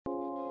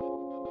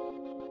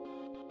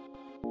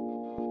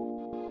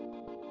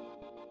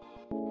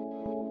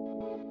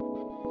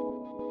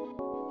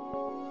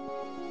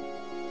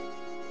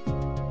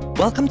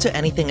Welcome to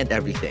Anything and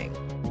Everything.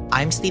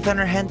 I'm Stephen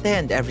Argente,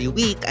 and every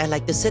week I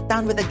like to sit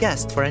down with a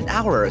guest for an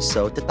hour or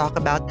so to talk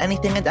about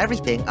anything and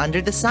everything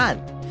under the sun.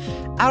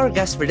 Our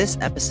guest for this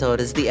episode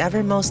is the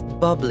ever most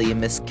bubbly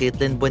Miss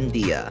Caitlin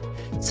Buendia.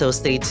 So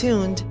stay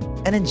tuned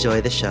and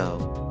enjoy the show.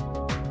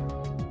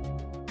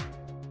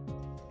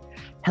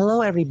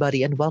 Hello,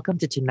 everybody, and welcome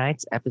to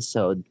tonight's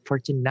episode. For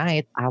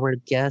tonight, our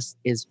guest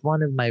is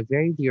one of my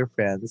very dear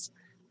friends.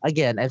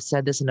 Again, I've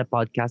said this in a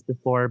podcast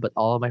before, but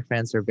all of my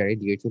friends are very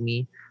dear to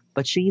me.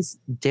 But she's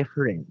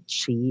different.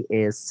 She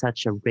is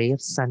such a ray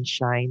of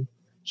sunshine.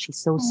 She's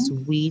so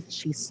Oh, sweet.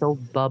 She's so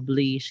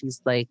bubbly.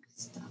 She's like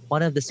stop.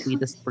 one of the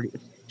sweetest.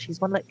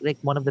 She's like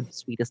one of the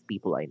sweetest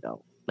people I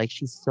know. Like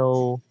she's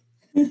so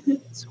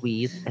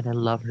sweet, and I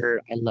love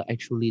her. I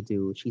truly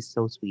do. She's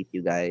so sweet,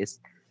 you guys.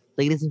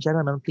 Ladies and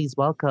gentlemen, please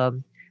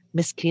welcome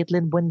Miss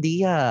Caitlin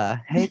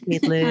Buendia. Hey,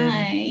 Caitlin.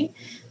 Hi.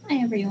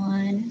 Hi,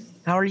 everyone.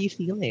 How are you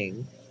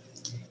feeling?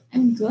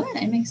 I'm good.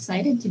 I'm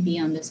excited to be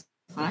on this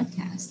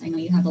podcast. I know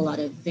you have a lot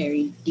of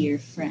very dear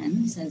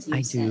friends, as you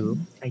I said. do.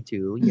 I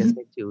do. Yes,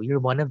 I do. You're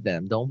one of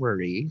them. Don't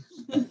worry.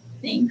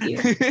 Thank you.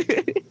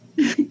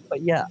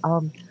 But yeah,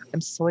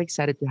 I'm so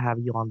excited to have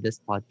you on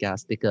this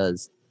podcast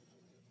because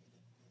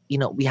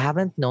we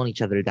haven't known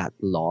each other that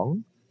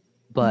long,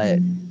 but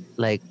Mhm.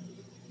 like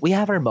we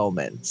have our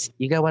moments.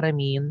 You get what I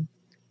mean?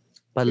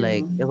 But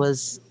like True.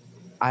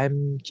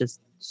 I'm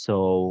just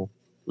so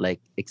like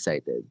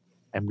excited.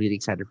 I'm really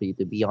excited for you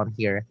to be on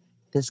here.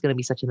 This is gonna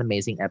be such an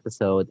amazing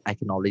episode. I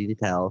can already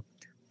tell.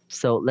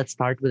 So let's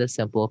start with a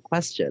simple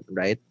question,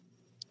 right?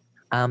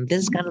 This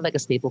is kind of like a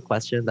staple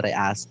question that I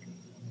ask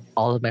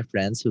all of my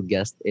friends who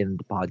guest in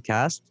the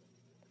podcast.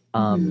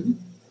 Um, Hmm.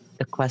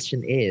 the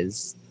question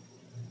is,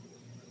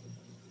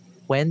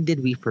 when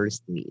did we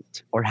first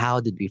meet, or how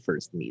did we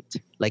first meet?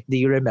 Like, do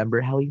you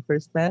remember how we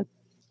first met?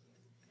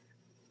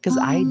 Because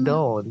I Um,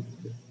 don't.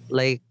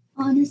 Like,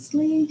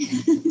 Honestly,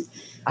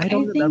 I don't I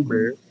think,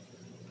 remember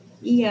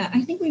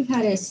I think we've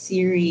had a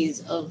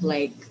series of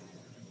like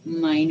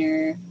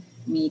minor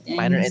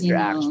minor meetings,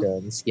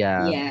 interactions.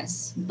 Yeah.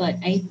 Yes, but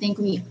I think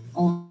we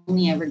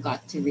only ever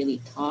got to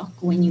really talk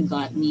when you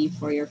got me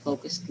for your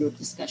focus group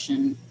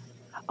discussion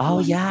Oh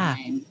one yeah.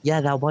 time. Yeah,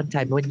 that one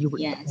time when you were.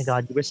 Oh my Yes,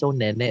 God, you were so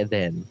nene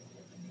then.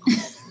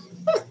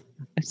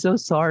 I'm so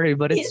sorry,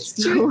 but it's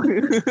it's true.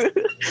 true.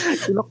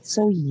 She looked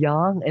so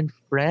young and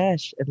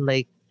fresh, and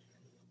like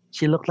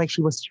she looked like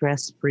she was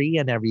stress free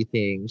and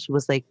everything. She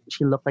looked like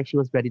she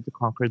was ready to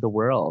conquer the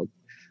world.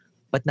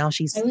 But now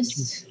I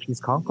was, she's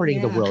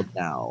conquering the yeah. world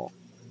now,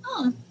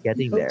 Oh, I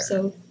getting hope there.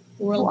 so.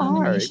 You World are, you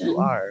domination.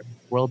 are.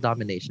 World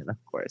domination, of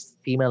course.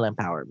 Female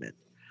empowerment.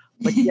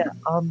 But yeah,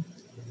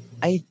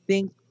 I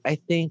think I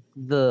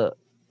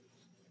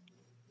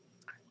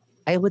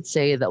would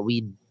say that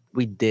we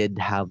did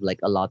have like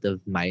a lot of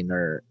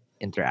minor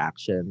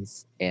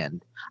interactions,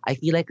 and I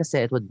feel like I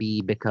said it would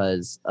be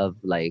because of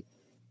like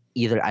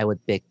either I would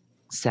pick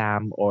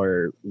Sam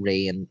or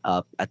Rain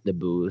up at the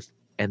booth,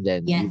 and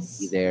then you'd be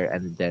Yes. there,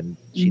 and then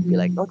she'd be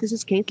like, Mm-hmm. "Oh, this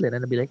is Caitlin,"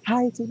 and I'd be like,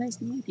 "Hi, it's so nice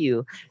to meet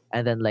you,"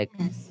 and then like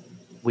Yes.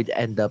 we'd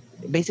end up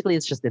basically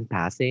it's just in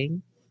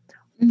passing,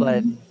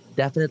 but Mm-hmm.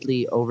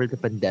 definitely over the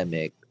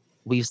pandemic,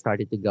 we've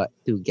started to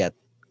get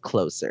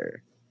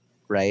closer,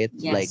 right?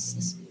 Like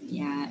Yes.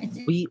 Yeah. It's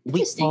we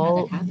interesting how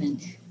that call happened.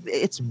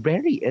 it's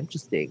very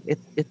interesting. It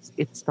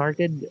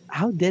started.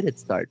 How did it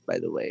start, by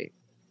the way?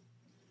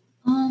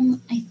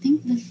 I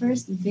think the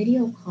first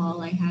video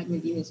call I had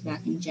with you was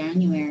back in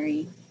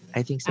January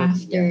I think so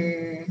too.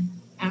 Yeah,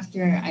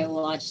 after I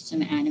watched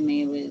some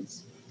anime with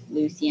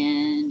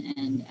Luthien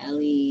and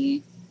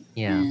Ellie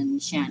yeah,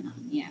 and Shannon.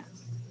 Yeah.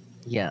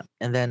 yeah.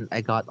 And then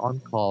I got on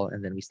call,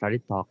 and then we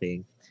started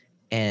talking,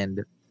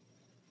 and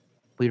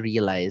we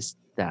realized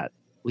that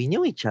we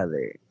knew each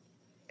other,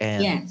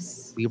 and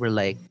Yes. we were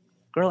like,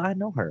 "Girl, I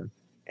know her,"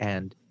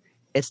 and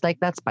it's like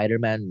that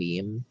Spider-Man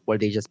meme where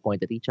they just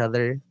point at each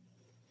other,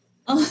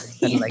 Oh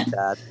kind of yeah. like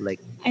that. Like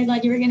I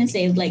thought you were gonna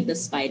say like the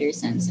spider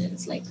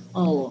senses. Like,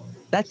 oh,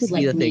 that she's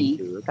could be like the thing me.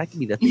 too. That could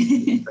be the thing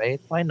too,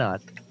 right? Why not?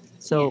 Yeah.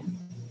 So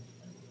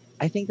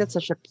I think that's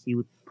such a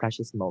cute,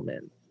 precious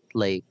moment.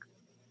 Like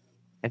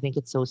I think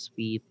it's so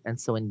sweet and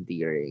so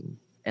endearing.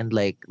 And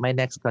like my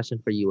next question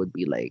for you would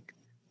be like,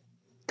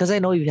 because I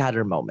know we've had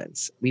our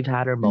moments. We've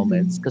had our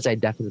moments Mm-hmm. because I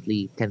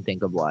definitely can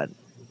think of one.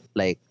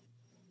 Like,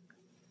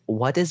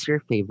 what is your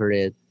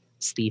favorite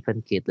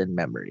Stephen Caitlin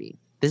memory?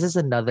 This is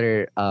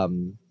another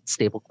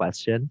staple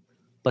question,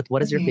 but what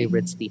is your Okay.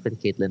 favorite Stephen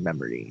Caitlin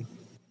memory?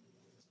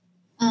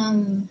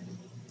 Um,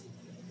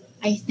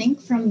 I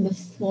think from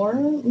before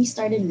we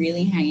started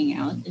really hanging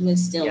out, it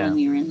was still Yeah, when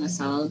we were in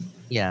LaSalle.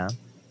 yeah.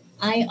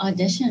 I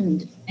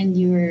auditioned and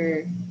you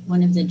were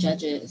one of the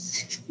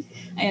judges.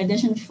 I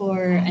auditioned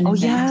for an Oh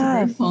event to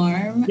yeah,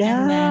 perform and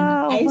then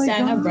yeah. Oh I my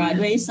sang a god.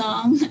 Broadway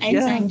song. I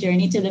Yeah, sang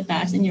Journey to the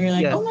Past and you were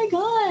like, yeah, oh my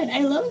God,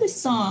 I love this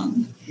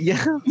song.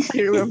 yeah. I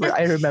remember.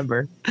 I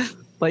remember.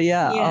 But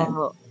yeah.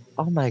 Yeah.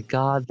 Oh my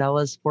god, that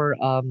was for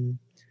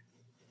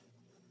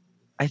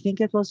I think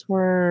it was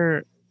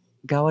for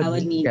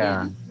Howard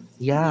Media. Gawadnika.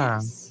 Yeah.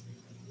 Yes.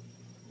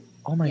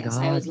 Oh my Yes,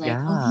 I God, was like, oh,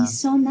 yeah. he's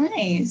so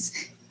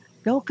nice.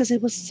 No, because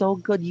it was so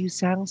good. You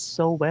sang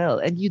so well.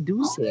 And you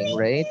do Oh, sing, thank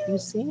right? You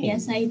you.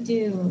 Yes, sing. I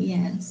do.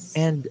 Yes.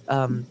 And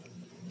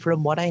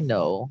from what I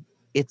know,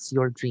 it's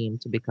your dream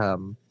to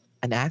become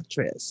an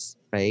actress,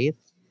 right?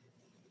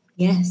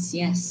 Yes,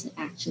 yes,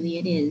 actually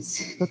it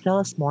is. So tell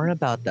us more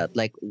about that.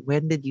 Like,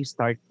 when did you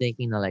start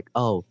thinking like,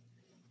 oh,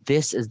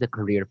 this is the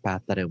career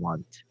path that I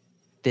want.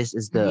 Yeah. This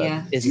is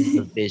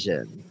the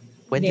vision.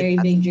 When did Very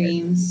that big start?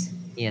 dreams.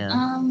 Yeah.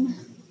 Um,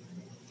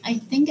 I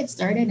think it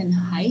started in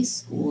high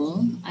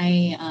school.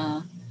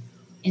 I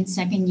in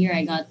second year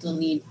I got to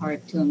lead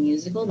part to a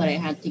musical, but I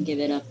had to give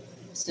it up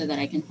so that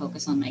I can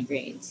focus on my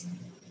grades.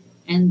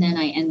 And then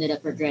I ended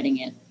up regretting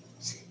it.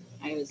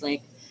 I was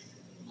like,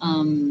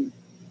 um,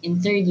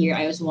 in third year,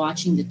 I was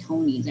watching the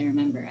Tonys. I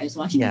remember I was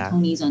watching the Yeah.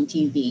 Tonys on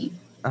TV,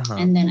 Uh-huh.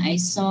 and then I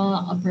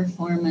saw a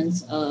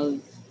performance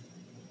of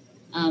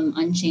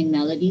Unchained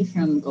Melody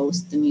from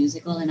Ghost the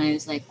musical, and I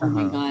was like, oh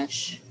my Uh-huh.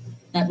 gosh,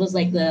 that was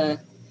like the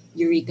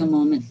eureka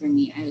moment for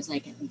me. I was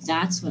like,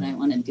 that's what I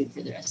want to do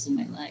for the rest of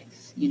my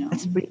life. You know?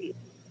 That's pretty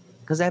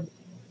because I've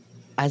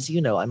as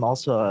you know, I'm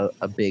also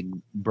a big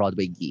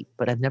Broadway geek,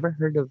 but I haven't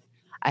heard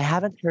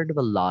of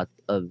a lot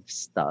of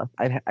stuff.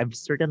 I've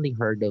certainly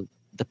heard of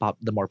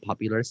the more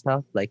popular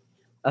stuff. Like,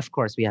 of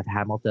course, we have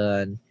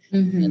Hamilton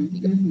and Mm-hmm,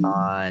 League of mm-hmm.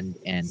 Bond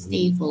and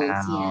Staples,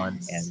 Hadestown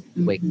yes. and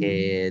Mm-hmm.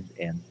 Wicked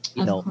and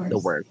Of the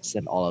course. works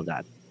and all of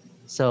that.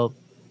 So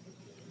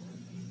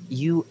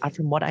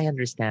from what I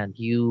understand,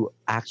 you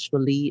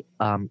actually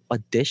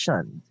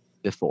auditioned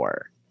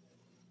before.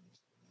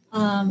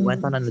 You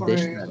went on an For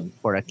audition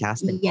for a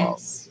casting call.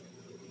 yes,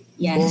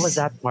 What was yes.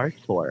 that part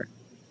for?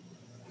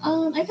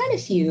 I've had a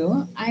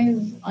few.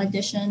 I've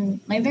auditioned.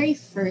 My very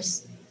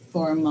first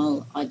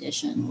formal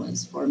audition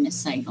was for Miss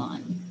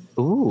Saigon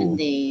when Ooh,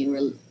 they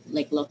were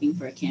like looking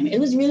for a cameo. It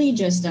was really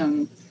just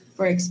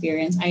for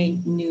experience. I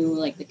knew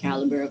like the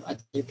caliber of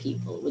other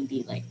people would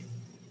be like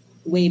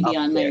way up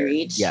beyond my there.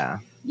 reach. Yeah,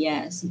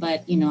 Yes,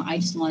 but you know, I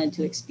just wanted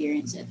to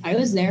experience it. I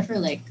was there for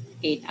like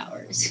 8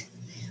 hours,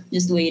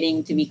 just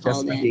waiting to be just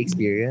called for the in.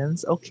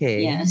 experience.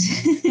 Okay.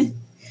 Yes.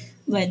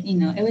 But you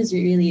know, it was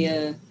really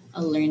a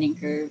learning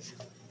curve.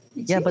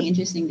 It's Yeah, but really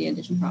interesting the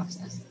audition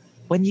process.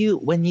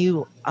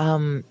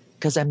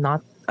 because I'm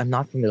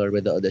not familiar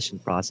with the audition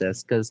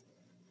process. Because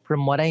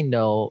from what I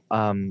know,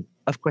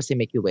 of course they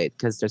make you wait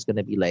because there's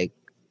gonna be like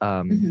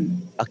um Hmm.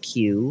 a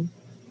queue,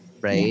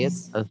 right,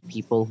 Yes. of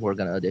people who are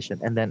gonna audition,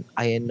 and then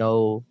I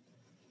know,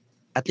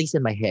 at least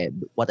in my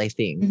head, what I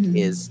think Hmm.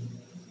 is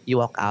you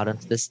walk out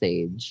onto the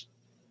stage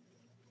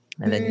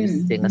and then you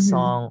sing a Mm-hmm.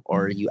 song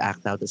or you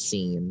act out a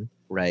scene,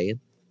 right?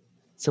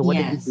 So what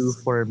did you do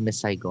Yes. for Miss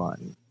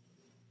Saigon?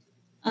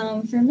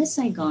 For Miss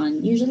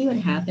Saigon, usually what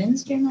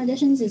happens during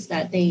auditions is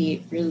that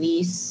they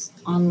release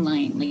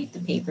online like the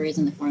papers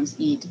and the forms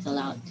you need to fill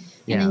out,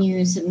 and then Yeah.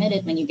 you submit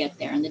it when you get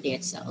there on the day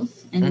itself,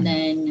 and Mm-hmm.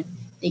 then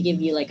they give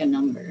you like a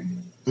number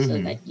so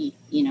Mm-hmm. that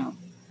you know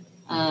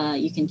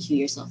you can queue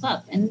yourself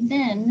up. And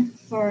then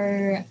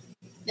for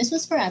this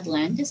was for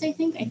Atlantis, I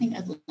think. I think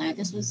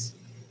Atlantis was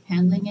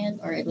handling it,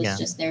 or it was Yeah.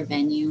 just their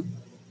venue.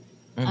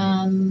 Mm-hmm.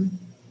 Um,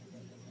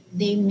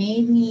 they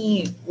made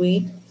me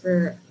wait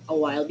for a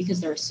while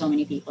because there were so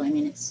many people. I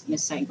mean, it's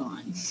Miss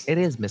Saigon. It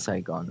is Miss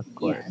Saigon, of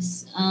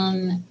course.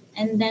 Yes.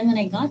 And then when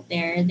I got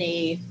there,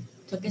 they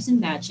took us in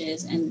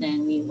batches, and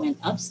then we went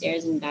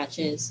upstairs in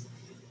batches,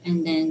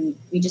 and then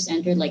we just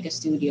entered like a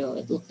studio.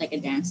 It looked like a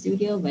dance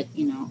studio, but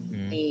you know,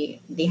 Mm-hmm.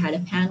 they had a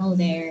panel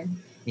there,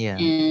 Yeah.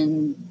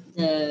 and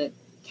the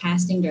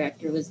casting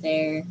director was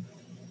there,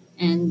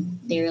 and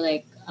they were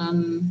like,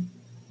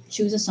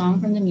 choose a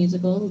song from the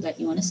musical that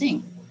you want to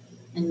sing,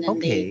 and then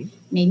they Okay.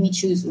 made me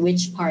choose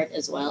which part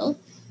as well.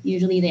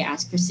 Usually they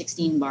ask for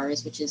 16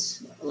 bars, which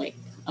is like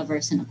a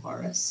verse and a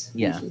chorus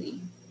Yeah. usually.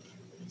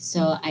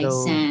 So I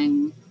So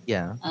sang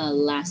yeah,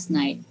 Last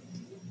Night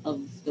of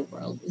the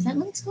World. Is that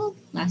what it's called?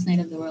 Last Night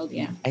of the World?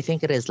 Yeah. I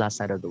think it is Last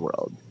Night of the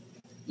World.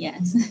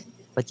 Yes.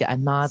 But yeah,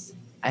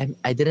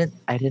 I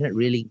didn't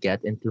really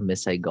get into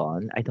Miss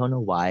Saigon. I don't know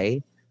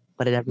why,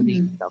 but it never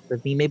really Mhm. stuck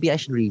with me. Maybe I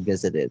should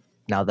revisit it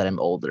now that I'm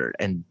older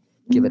and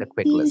give it a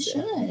quick You listen,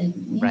 should.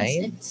 Yes,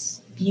 right?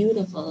 it's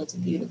beautiful. It's a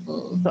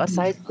beautiful So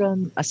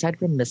musical. aside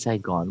from Miss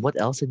Saigon, what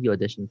else did you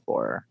audition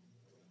for?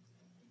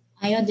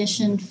 I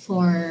auditioned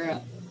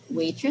for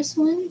waitress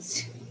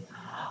once.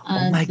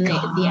 Oh my The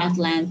god,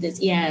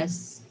 Atlantis.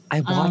 Yes. I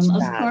watched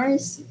Of that.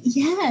 course.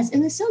 Yes, it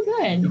was so It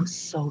good. was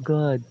so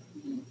good.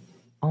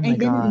 Oh I my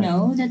didn't god.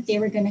 know that they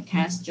were gonna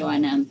cast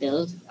Joanna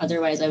Ampil.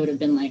 Otherwise, I would have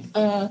been like,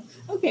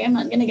 okay, I'm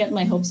not gonna get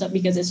my hopes up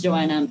because it's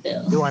Joanna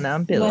Ampil. Joanna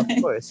Ampil, But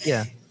of course.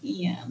 Yeah.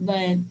 yeah,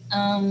 but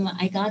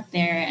I got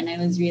there and I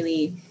was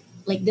really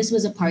like, this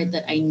was a part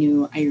that I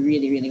knew I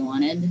really, really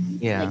wanted.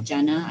 Yeah. Like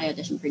Jenna, I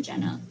auditioned for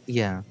Jenna,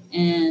 Yeah.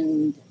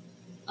 and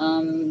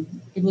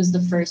it was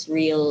the first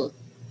real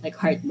like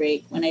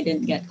heartbreak when I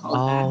didn't get called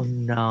back. Oh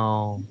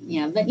no.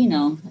 Yeah, but you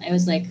know, I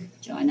was like,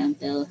 Joanna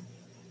Ampil,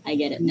 I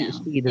get it now.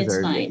 She It's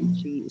deserved it. fine.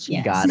 She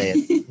Yes. got it.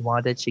 She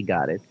wanted, she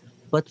got it.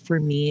 But for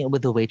me,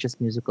 with the Waitress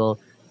musical,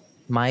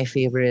 my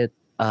favorite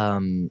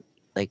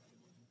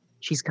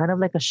she's kind of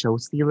like a show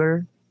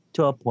stealer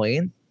to a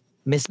point.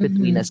 Miss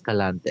Between Mm-hmm.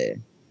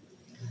 Escalante.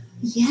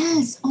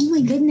 Yes. Oh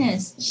my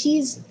goodness.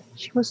 She's,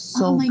 She was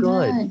oh so my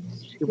good. God,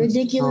 She was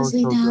so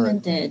ridiculously so good.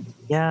 talented.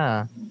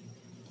 Yeah.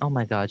 Oh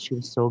my god, she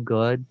was so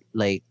good.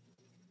 Like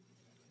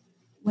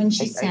When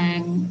she I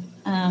sang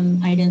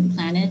I Didn't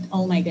Plan It,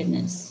 oh my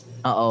goodness.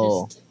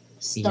 oh Just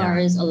yeah,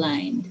 stars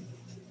aligned.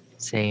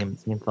 same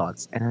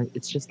thoughts. And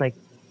it's just like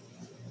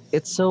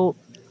it's so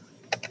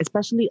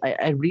especially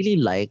I really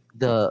like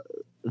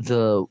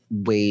the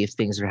way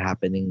things are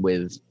happening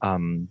with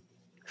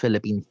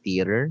Philippine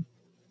theater.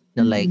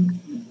 You know, like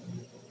Mm-hmm.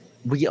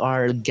 we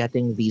are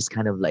getting these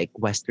kind of like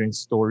Western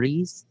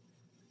stories,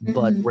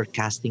 but Mm-hmm. we're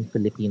casting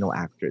Filipino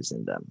actors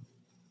in them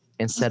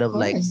instead Of of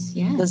like course,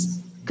 because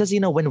yes. because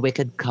when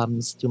Wicked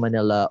comes to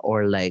Manila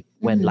or like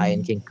when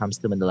Lion Mm-hmm. King comes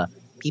to Manila,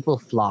 people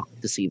flock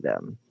to see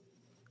them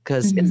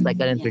because it's like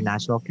Mm-hmm. an Yes.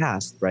 international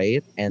cast,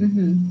 right? And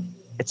Mm-hmm.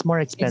 it's more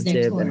It's their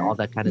expensive and tour. all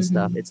that kind of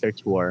stuff. Mm-hmm. It's their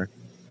tour,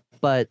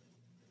 but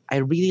I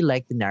really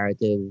like the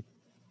narrative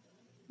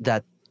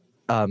that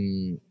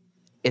um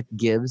it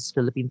gives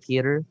Philippine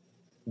theater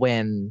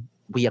when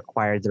we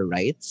acquire the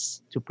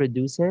rights to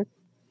produce it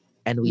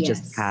and we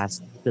just Yes.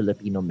 cast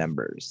Filipino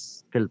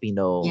members,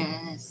 Filipino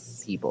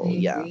Yes. I people.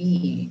 Yeah,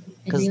 agree.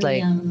 It because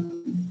really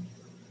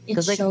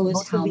it like shows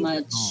most of how these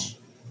much,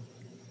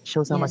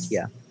 shows how much. yes,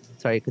 Yeah,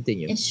 sorry,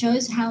 continue. it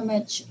shows how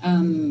much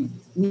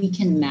we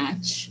can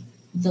match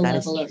the That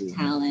is level of true.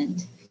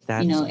 talent.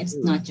 You That's know,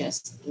 it's true. not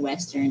just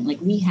Western.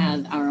 Like we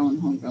have our own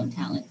homegrown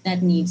talent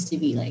that needs to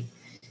be like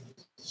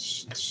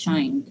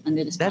shined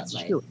under the That's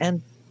spotlight. true.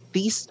 And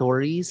these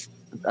stories,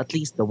 at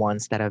least the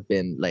ones that have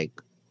been like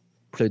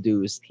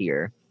produced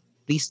here,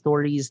 these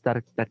stories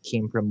that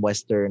came from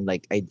Western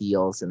like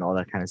ideals and all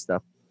that kind of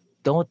stuff,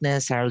 don't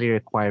necessarily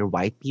require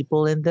white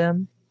people in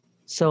them.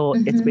 So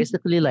it's Mm-hmm.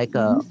 basically like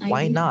a Mm-hmm. I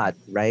why agree. not,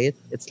 right?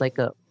 It's like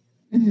a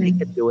they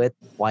can Mm-hmm. do it,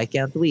 why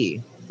can't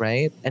we?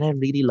 Right? And I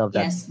really love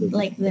that Yes, with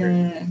like theater.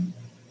 the,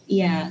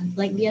 yeah,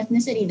 like the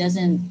ethnicity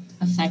doesn't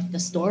affect the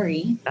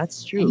story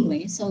That's true.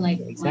 anyway. So like,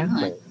 why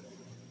Exactly. not?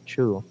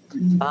 True.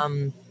 Mm-hmm.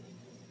 Um,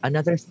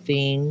 Another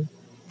thing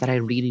that I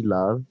really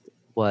loved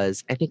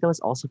was I think it was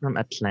also from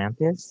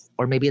Atlantis,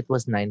 or maybe it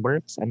was Nine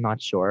Works. I'm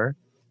not sure,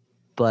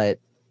 but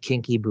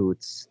Kinky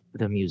Boots,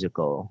 the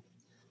musical.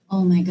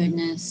 Oh my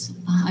goodness.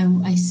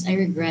 I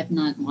regret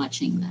not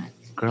watching that,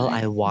 Girl, but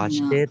I you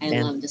watched know, it I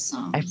and love the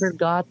songs.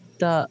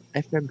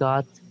 I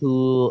forgot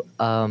who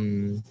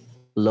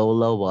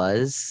Lola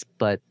was,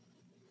 but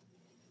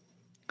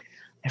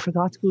I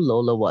forgot who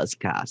Lola was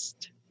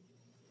cast.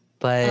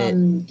 But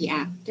The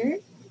actor,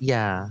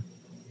 yeah,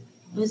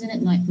 wasn't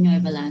it Noy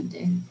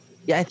Valente?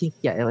 yeah, I think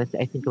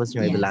it was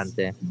Noe Yes.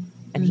 Belante,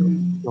 and he was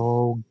Mm-hmm.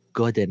 so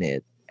good in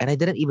it. And I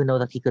didn't even know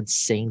that he could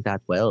sing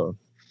that well.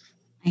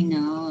 I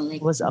know,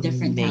 like It was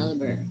different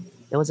caliber. amazing.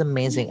 It was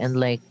amazing. And Yes.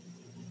 like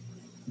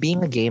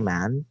being a gay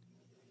man,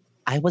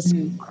 I was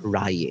Mm.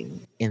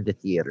 crying in the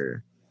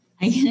theater.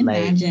 I can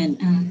Like imagine.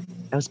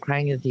 I was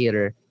crying in the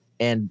theater.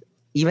 And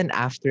even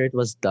after it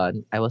was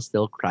done, I was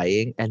still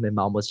crying. And my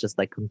mom was just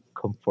like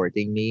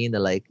comforting me and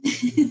like,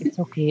 it's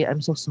okay.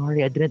 I'm so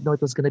sorry. I didn't know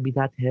it was gonna be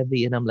that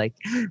heavy. And I'm like,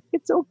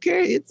 it's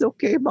okay. It's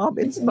okay, mom.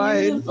 It's It's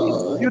fine.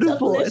 It's beautiful. It's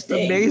beautiful. It's uplifting.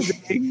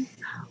 amazing.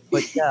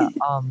 But yeah,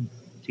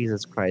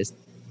 Jesus Christ.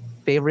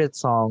 Favorite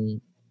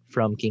song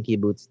from Kinky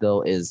Boots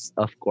though is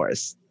of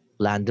course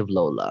Land of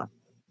Lola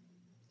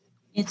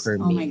It's, for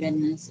oh my me.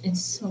 goodness.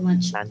 It's so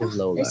much. Land of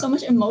There's Lola. so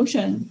much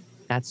emotion.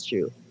 That's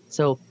true.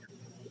 So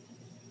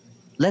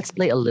let's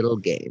play a little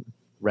game,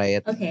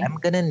 right? Okay. I'm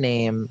gonna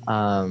name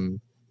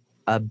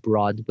a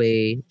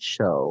Broadway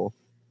show,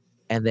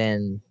 and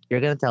then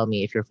you're gonna tell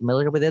me if you're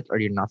familiar with it or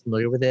you're not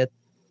familiar with it,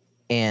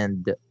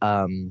 and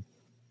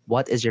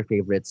what is your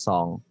favorite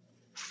song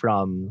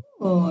from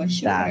Oh,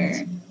 that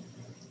sure.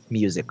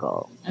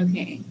 musical.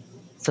 Okay.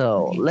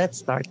 So Okay. let's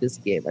start this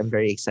game. I'm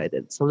very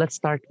excited. So let's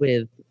start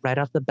with right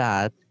off the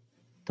bat,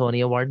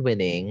 Tony Award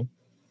winning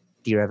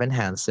Dear Evan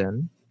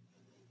Hansen.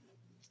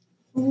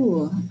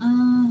 Ooh.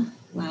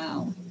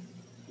 Wow.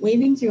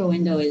 Waving through a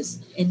window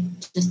is, it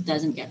just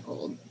doesn't get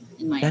old, in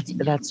my opinion.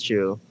 That's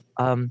true.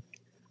 Um,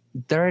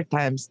 there are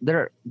times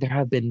there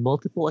have been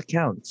multiple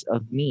accounts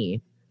of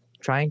me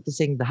trying to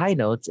sing the high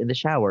notes in the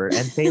shower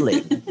and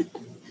failing.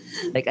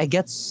 Like I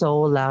get so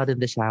loud in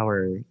the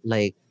shower.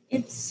 Like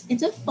It's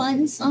a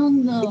fun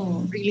song it's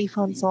though. a really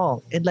fun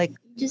song. And like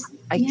Just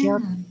I yeah.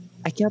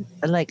 can't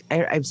and like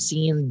I've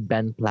seen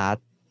Ben Platt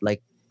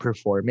like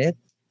perform it.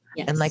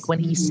 And like Yes. when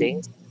he Mm-hmm.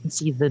 sings, you can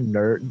see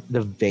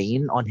the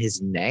vein on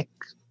his neck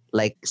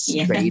like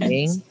Yes.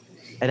 straining.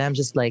 And I'm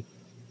just like,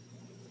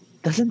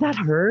 doesn't that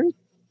hurt?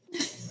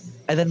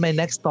 And then my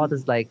next thought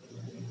is like,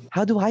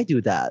 how do I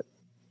do that?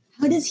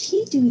 How does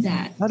he do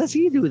that? How does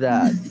he do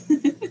that?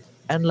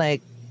 And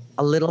like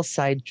a little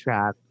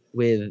sidetrack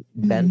with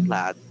Ben Mhm.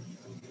 Platt.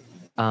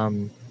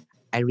 Um,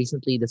 I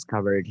recently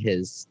discovered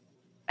his.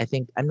 I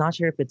think I'm not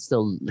sure if it's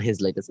still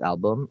his latest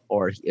album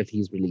or if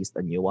he's released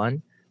a new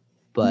one,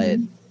 but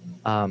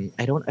Mhm.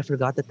 I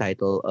forgot the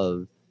title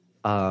of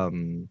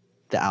um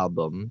the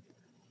album,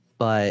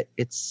 but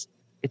it's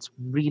It's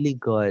really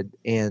good,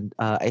 and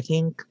I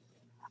think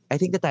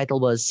the title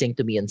was "Sing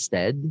to Me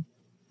Instead,"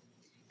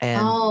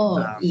 and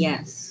Oh,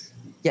 yes.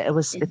 yeah,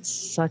 it's It's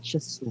such a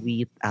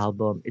sweet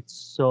album. It's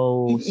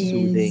so it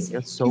soothing. is.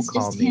 It's so It's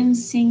just him calming.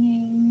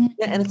 singing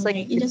Yeah, and and like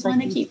you it's just like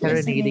want to he's keep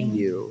serenading listening.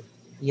 you.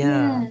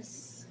 Yeah,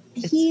 Yes.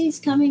 it's He's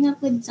coming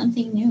up with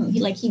something new. He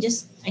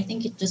just I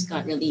think it just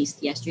got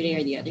released yesterday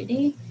or the other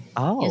day.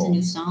 He has a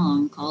new oh,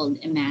 song called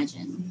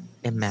Imagine.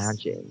 It's,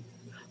 imagine.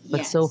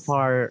 But so yes.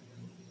 far,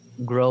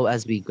 Grow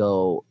as We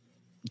Go,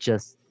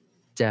 just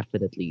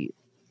definitely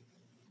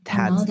I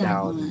know hands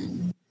that down.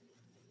 one.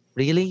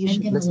 Really, you I'm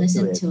should gonna listen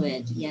to listen it. to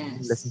it.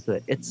 Listen Yes. to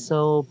it. It's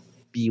so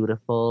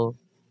beautiful.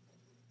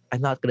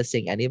 I'm not gonna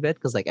sing any of it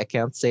because like I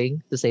can't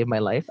sing to save my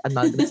life. I'm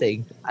not gonna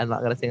sing. I'm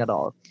not gonna sing at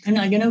all. I'm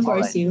not gonna All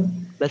force right. you.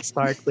 Let's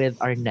start with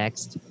our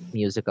next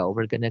musical.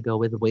 We're gonna go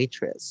with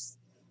Waitress.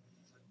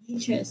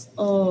 Waitress.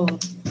 Oh,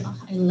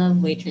 I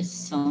love Waitress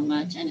so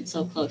much, and it's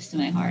so close to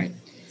my heart.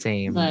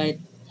 Same. But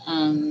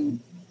um,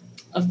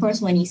 of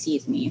course, When He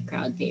Sees Me, a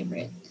crowd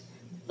favorite.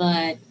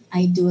 But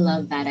I do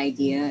love Bad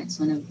Idea. It's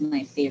one of my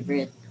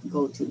favorite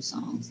go-to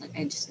songs. Like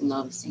I just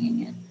love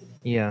singing it.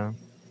 Yeah.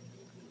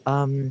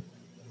 Um,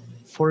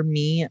 for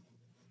me,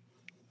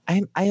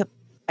 I'm I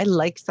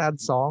like sad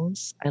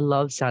songs. I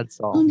love sad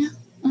Oh no. songs.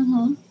 Uh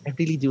huh. I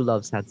really do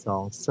love sad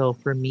songs. So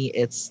for me,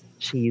 it's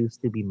She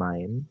Used to Be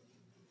Mine.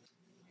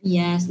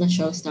 Yes, the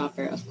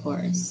showstopper, of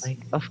course.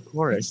 Like, of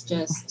It's course,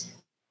 just,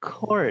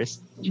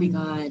 course. oh my Jesus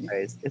god.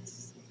 Christ.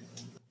 It's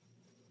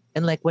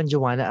and like when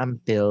Joanna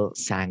Ampil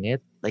sang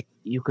it, like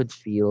you could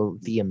feel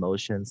the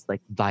emotions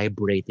like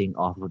vibrating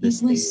off of the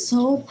It was stage.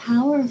 so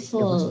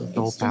It was powerful.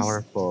 so It's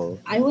just,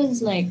 powerful. I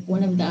was like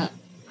one of the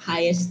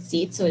highest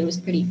seats, so it was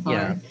pretty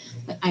Yeah, far,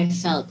 but I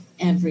felt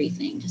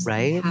everything, just the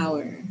right?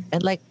 power.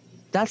 And like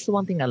that's the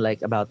one thing I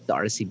like about the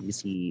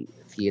RCBC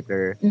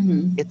theater.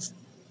 Mm-hmm. It's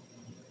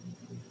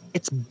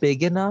it's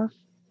big enough,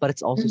 but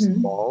it's also Mm-hmm.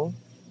 small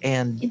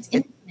and It's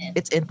intimate.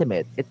 it's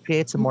intimate. It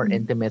creates a more Mm-hmm.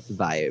 intimate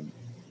vibe.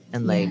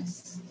 And like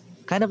Yes.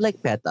 kind of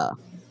like PETA,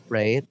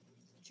 right?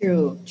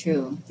 True,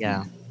 true.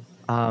 Yeah. Yeah.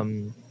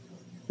 Um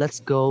let's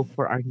go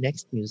for our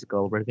next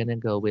musical. We're gonna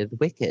go with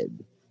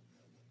Wicked.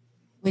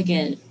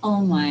 Wicked.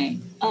 Oh my.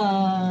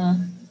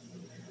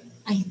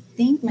 I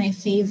think my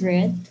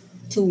favorite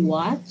to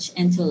watch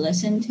and to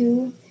listen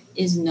to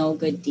is No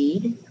Good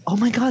Deed. Oh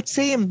my god,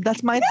 same.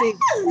 That's my thing.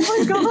 Oh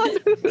my god.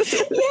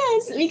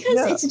 Yes,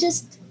 because Yeah. it's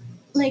just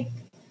like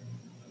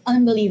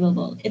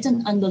unbelievable. It's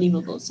an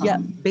unbelievable Yeah.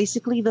 song.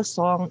 Basically the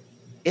song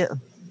it,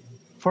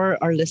 for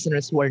our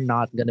listeners who are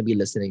not gonna be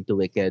listening to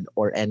Wicked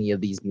or any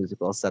of these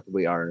musicals that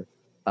we are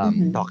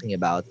Mm-hmm. talking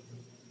about.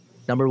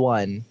 Number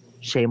one,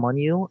 shame on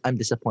you. I'm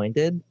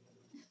disappointed.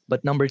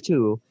 But number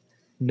two,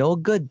 No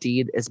Good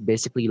Deed is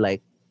basically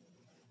like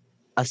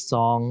a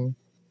song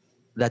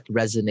that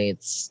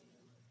resonates.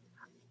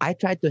 I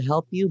tried to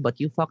help you, but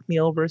you fucked me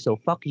over, so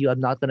fuck you. I'm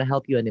not gonna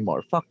help you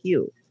anymore. Fuck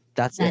you.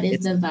 That's That it. is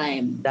It's the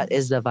vibe. that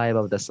is the vibe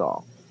of the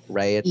song,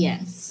 right?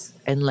 Yes.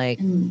 And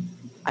like And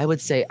I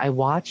would say I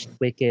watched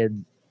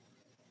Wicked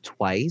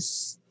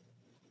twice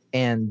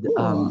and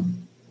cool.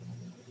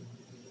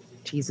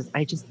 Jesus,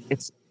 I just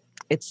it's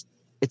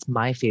it's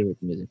my favorite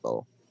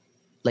musical.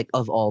 Like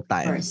of all Of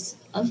time. course.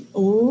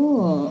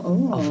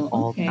 Of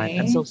all time.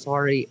 I'm Okay. so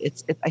sorry.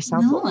 I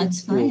sound so No, old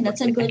it's school, fine. but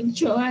That's a like good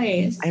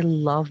choice. I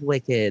love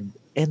Wicked.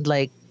 And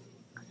like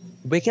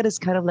Wicked is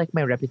kind of like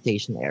my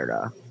reputation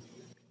era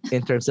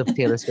in terms of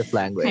Taylor Swift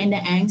language. Kind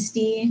of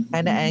angsty.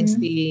 Kind of Mm-hmm.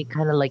 angsty,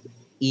 kind of like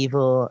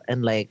evil,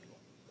 and like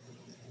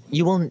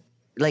you won't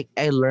like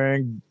I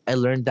learned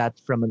that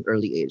from an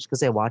early age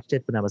because I watched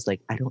it when I was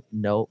like I don't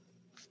know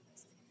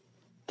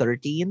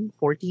 13,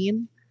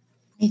 14.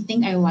 I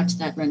think I watched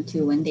that run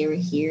too when they were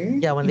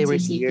here Yeah, when in they were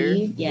here.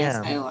 TCP. Yes,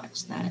 Yeah, I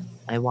watched that.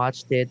 I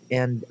watched it,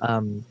 and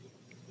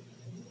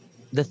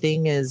the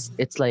thing is,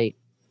 it's like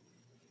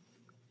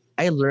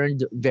I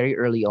learned very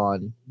early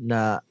on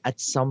na at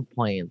some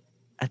point,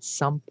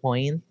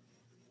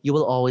 you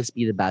will always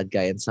be the bad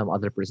guy in some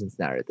other person's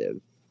narrative.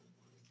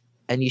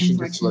 And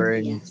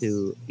Unfortunately, yes.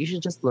 you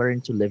should just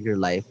learn to live your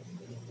life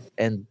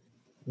and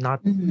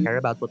not care Mm-hmm.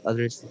 about what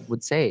others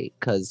would say.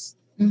 Cause,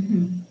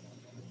 Mm-hmm.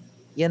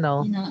 you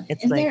know,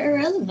 it's If like they're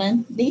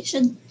irrelevant, they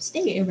should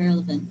stay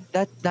irrelevant.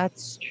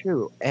 that's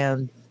true.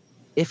 And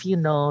if you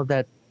know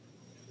that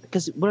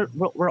because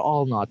we're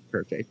all not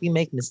perfect. We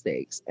make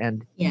mistakes.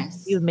 And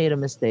Yes. you've made a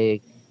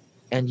mistake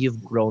and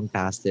you've grown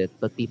past it,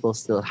 but people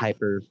still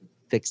hyper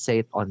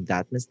fixate on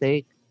that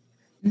mistake,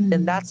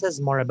 then Mm-hmm. that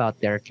says more about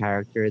their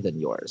character than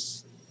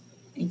yours.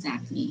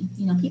 Exactly.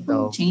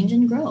 People So, change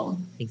and grow.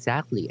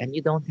 exactly. And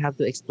you don't have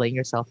to explain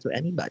yourself to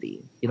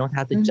anybody. You don't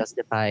have to Mm-hmm.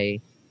 justify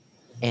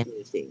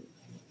anything.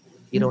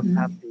 You don't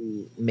have Mm-hmm.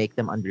 to make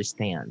them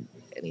understand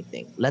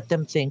anything. Let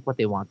them think what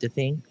they want to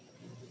think,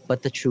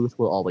 but the truth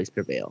will always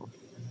prevail.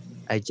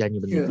 I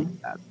genuinely True. believe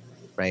that,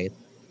 right?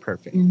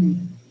 Perfect.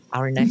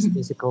 Our next Mm-hmm.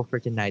 musical for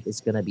tonight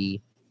is going to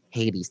be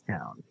Hades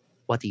Town.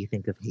 What do you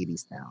think of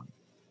Hades Town?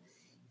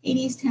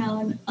 Hades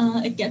Town,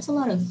 it gets a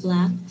lot of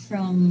flack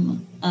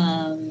from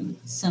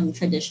some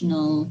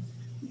traditional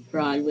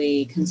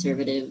Broadway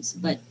conservatives,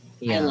 but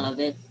I Yeah. love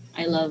it.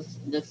 I love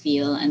the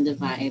feel and the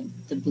vibe,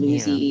 the Yeah.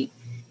 bluesy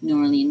New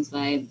Orleans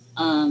vibe.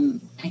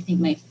 I think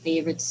my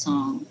favorite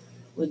song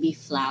would be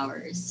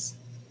Flowers.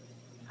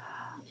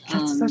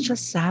 That's such a Um,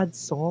 sad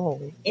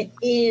song. it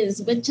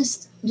is, but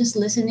just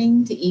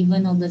listening to Eva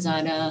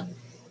Noblezada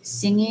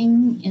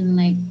singing in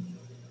like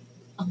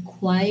a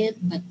quiet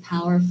but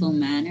powerful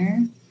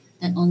manner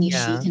that only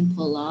she Yeah, can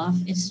pull off,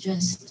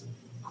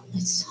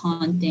 it's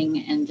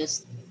haunting and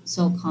just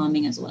so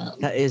calming as well.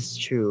 that is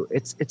true.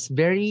 It's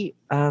very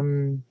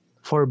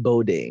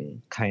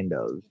foreboding, kind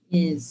of.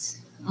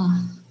 Is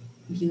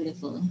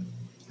beautiful.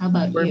 How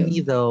about For you?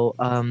 me though,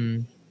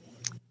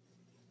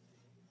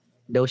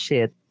 no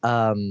shit.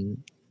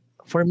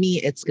 For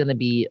me it's gonna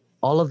be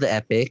all of the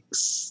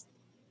epics,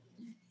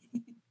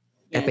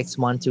 epics Yes,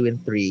 1, 2,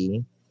 and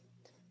 3.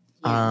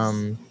 yes.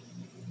 Um,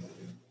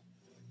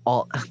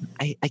 all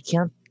I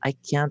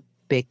can't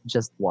pick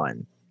just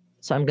one,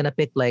 so I'm gonna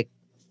pick like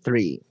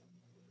three.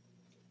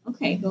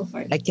 Okay, go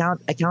for it. I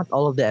count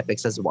all of the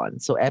epics as one.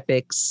 So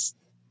epics,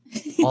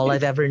 all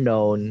I've ever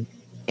known,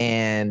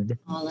 and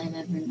All I've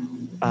ever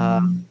known.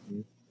 uh,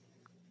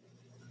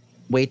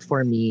 wait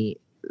for me,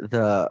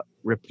 the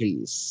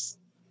reprise.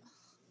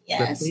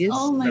 Yes. Reprise?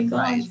 Oh my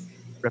gosh. Reprise?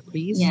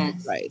 Reprise? Yes.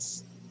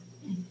 Reprise.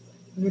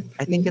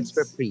 I think it's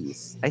Reprise.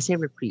 reprise. I say I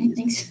reprise.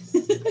 think so.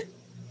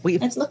 We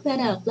Let's look that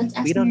up. Let's we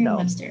ask don't Merriam know.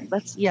 Webster.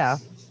 Yeah.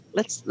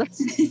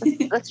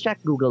 Let's check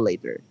Google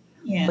later.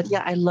 Yeah. But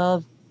yeah, I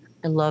love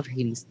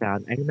Hades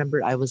Town. I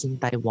remember I was in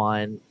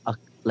Taiwan.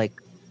 Like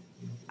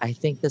I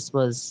think this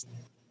was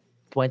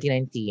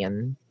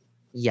 2019.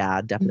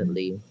 Yeah, Mhm.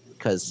 definitely,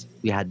 because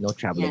we had no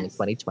traveling in Yes.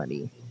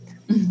 2020.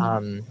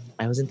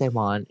 I was in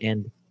Taiwan,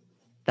 and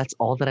that's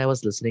all that I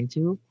was listening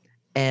to,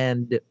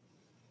 and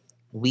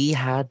we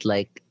had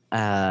like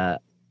a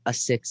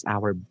 6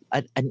 hour,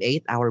 an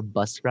 8 hour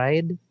bus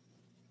ride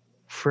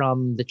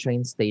from the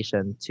train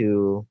station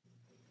to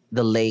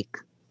the lake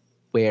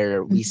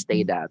where we Mhm.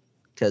 stayed at,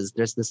 because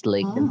there's this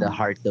lake in the Oh,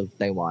 heart of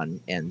Taiwan,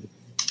 and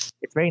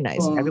it's very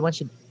nice. cool. Everyone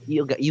should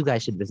you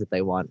guys should visit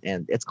Taiwan,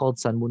 and it's called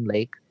Sun Moon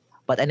Lake.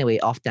 But anyway,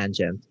 off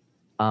tangent.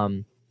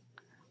 Um,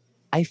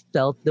 I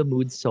felt the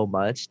mood so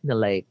much.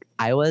 Like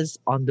I was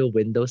on the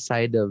window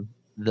side of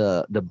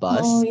the Oh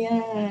bus,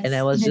 and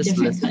I yes, was in a just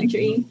different listening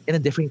country. in a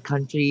different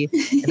country,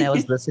 and I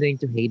was listening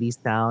to Hades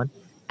Town,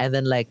 and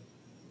then like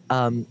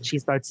she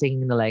starts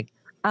singing like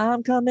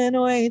I'm coming,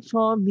 wait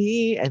for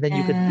me, and then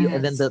you could feel,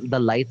 and then Yes. the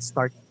lights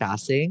start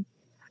passing,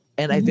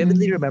 and I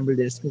vividly Hmm. remember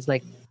this because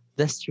like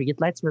the street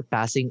lights were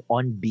passing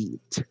on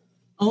beat.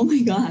 Oh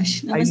my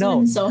gosh, that I must have know,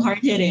 been so hard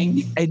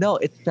hitting. I know,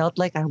 it felt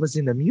like I was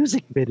in a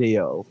music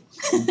video.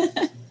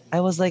 I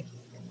was like,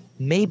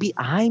 maybe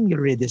I'm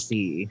Eurydice.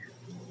 You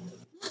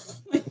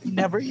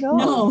never know.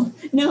 No,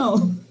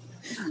 no,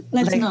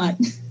 let's Like not.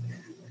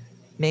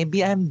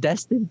 maybe I'm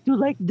destined to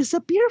like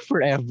disappear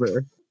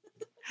forever.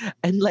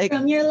 And like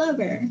From your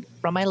lover.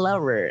 from my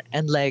lover.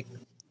 And like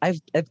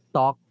I've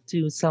talked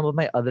to some of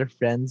my other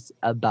friends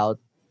about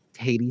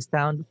Hades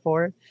Town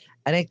before.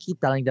 And I keep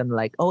telling them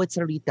like, oh, it's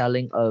a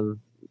retelling of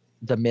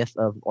the myth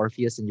of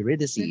Orpheus and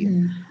Eurydice.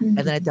 Hmm.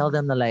 And then I Hmm. tell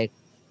them that like,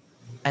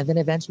 and then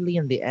eventually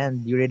in the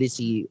end,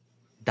 Eurydice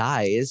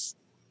dies.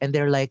 And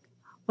they're like,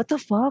 what the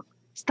fuck?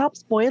 Stop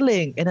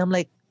spoiling. And I'm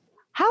like,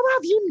 how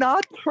have you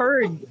not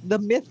heard the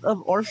myth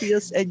of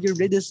Orpheus and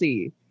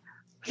Eurydice?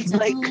 It's an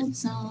Like, old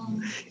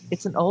song.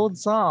 it's an old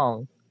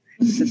song.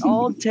 It's an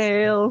old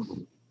tale.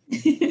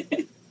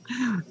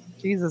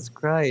 Jesus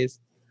Christ.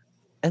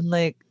 And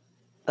like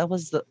that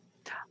was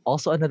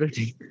also another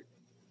thing.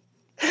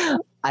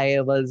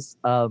 I was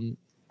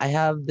I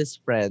have this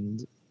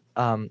friend.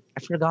 I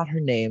forgot her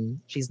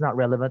name. She's not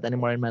relevant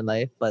anymore in my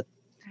life, but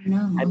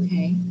No, I'm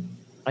okay.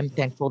 I'm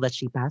thankful that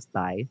she passed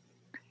by.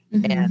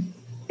 And Mm-hmm.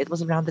 it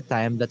was around the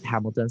time that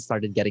Hamilton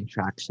started getting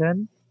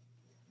traction.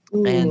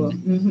 Ooh.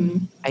 And Mm-hmm.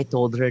 I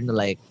told her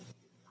like,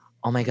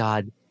 oh my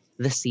god,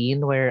 the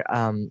scene where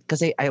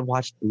because I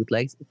watched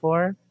bootlegs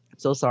before. I'm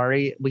so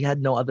sorry. We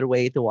had no other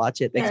way to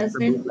watch it except Yes, for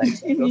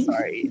bootlegs. I I'm so mean,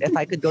 sorry. If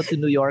I could go to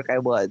New York, I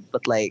would,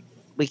 but like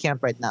we can't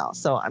right now.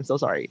 So I'm so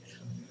sorry.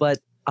 But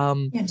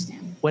I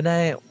understand. when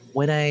I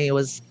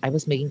was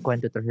making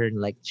cuento to her, and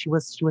like she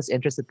was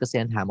interested kasi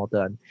in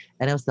Hamilton,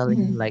 and I was telling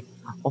her Mm-hmm. like,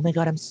 oh my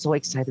god, I'm so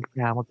excited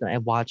for Hamilton. I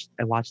watched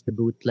the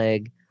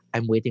bootleg.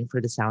 I'm waiting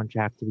for the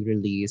soundtrack to be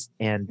released,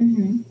 and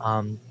Mm-hmm.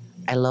 um,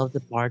 I love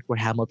the part where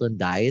Hamilton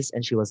dies,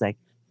 and she was like,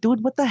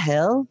 "Dude, what the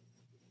hell?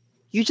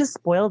 You just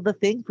spoiled the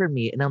thing for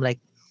me." And I'm like,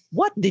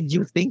 "What did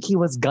you think he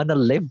was gonna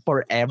live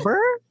forever?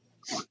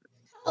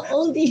 How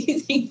old do you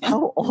think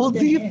How old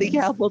do Hamilton you think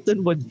is?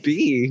 Hamilton would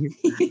be?"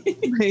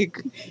 Like,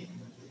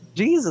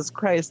 Jesus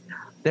Christ,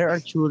 there are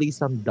truly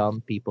some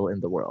dumb people in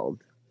the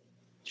world.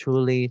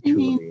 Truly, I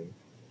mean, truly.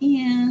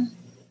 yeah,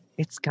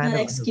 It's kind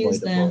not of excuse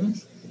unavoidable.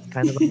 them. It's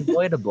kind of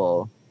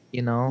unavoidable,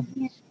 you know?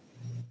 Yeah,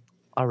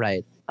 All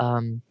right.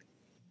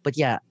 But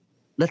yeah,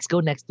 let's go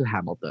next to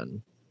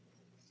Hamilton.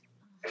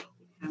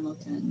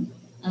 Hamilton.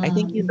 I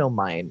think you Um, know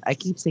mine. I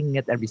keep singing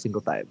it every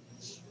single time.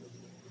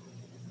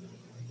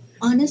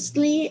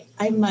 Honestly,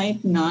 I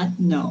might not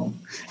know.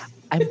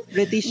 I'm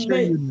pretty sure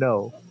But you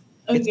know.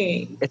 It's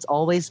okay. it's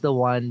always the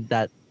one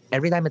that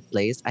every time it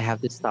plays, I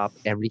have to stop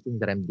everything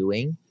that I'm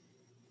doing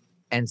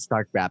and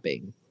start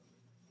rapping.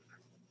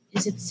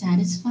 Is it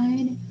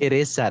Satisfied? It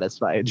is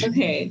satisfied.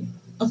 Okay.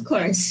 Of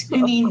course. I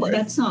Of mean, course.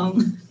 that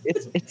song.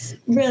 It's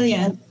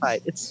Brilliant.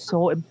 satisfied. It's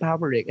so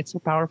empowering. It's so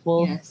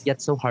powerful, Yes.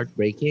 yet so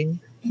heartbreaking.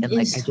 It And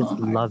like is I so just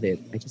love it.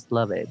 heartbreaking. I just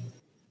love it.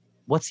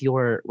 What's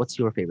your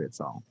favorite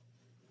song?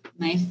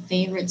 My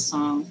favorite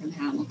song from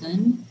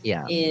Hamilton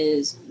Yeah.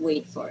 is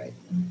Wait for It.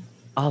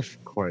 Of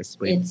course.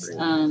 Wait for It's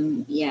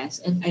it.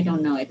 yes, I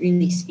don't know, it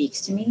really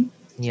speaks to me,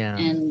 Yeah.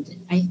 and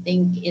I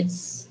think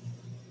it's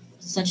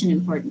such an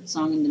important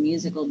song in the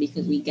musical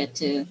because we get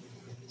to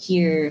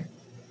hear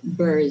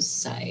Burr's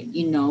side.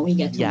 We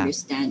get to Yeah.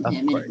 understand Of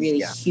him, and it course. really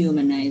Yeah.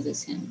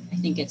 humanizes him. I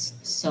think it's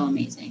so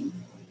amazing.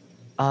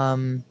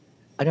 Um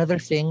Another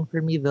thing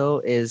for me though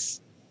is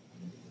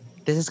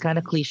this is kind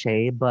of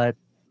cliche, but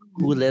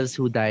who lives,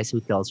 who dies, who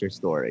tells your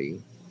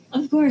story?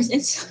 Of course,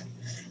 it's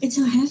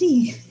so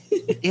heavy,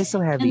 It is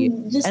so heavy.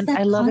 and just And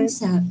I that love it.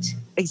 concept.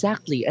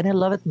 Exactly. And I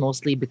love it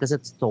mostly because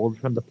it's told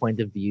from the point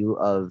of view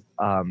of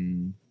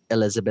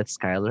Elizabeth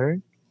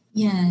Schuyler.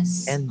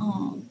 Yes. And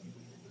Oh.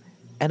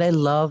 and I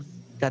love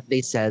that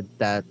they said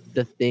that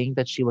the thing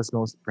that she was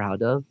most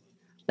proud of,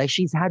 like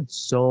she's had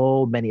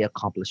so many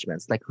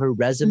accomplishments. Like her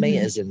resume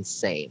Hmm. is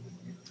insane.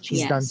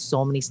 She's done Yes.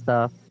 so many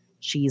stuff.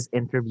 She's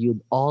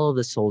interviewed all of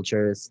the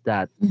soldiers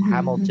that Hmm.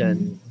 Hamilton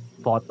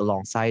Hmm. fought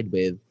alongside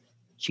with.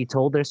 She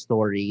told their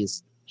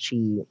stories.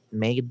 She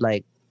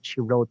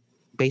wrote,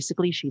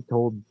 basically she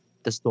told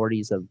the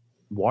stories of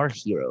war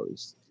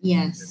heroes,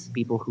 Yes.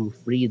 people who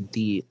freed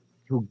the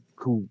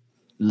who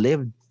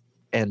lived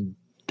and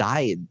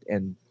died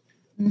and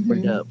Hmm. for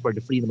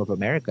the freedom of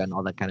America and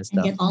all that kind of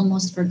And stuff. get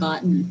almost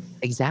forgotten.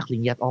 Exactly,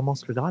 and yet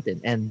almost forgotten.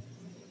 And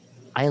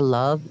I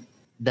love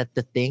that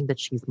the thing that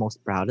she's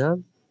most proud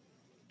of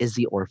is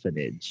the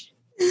orphanage.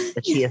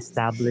 That she Yes.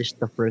 established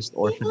the first The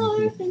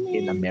orphanage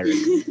in America.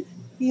 orphanage.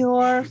 The Just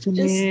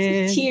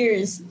orphanage.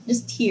 tears.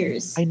 Just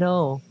tears. I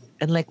know.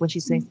 And like when she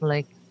sings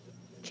like,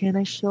 "Can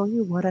I show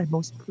you what I'm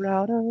most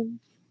proud of?"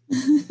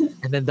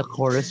 And then the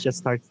chorus just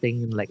starts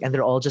singing like, and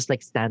they're all just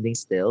like standing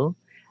still.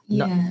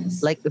 No,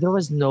 Yes. like there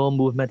was no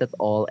movement at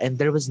all, and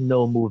there was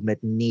no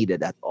movement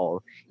needed at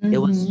all. It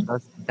was Mm-hmm.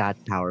 just that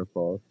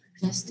powerful.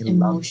 I Just love that.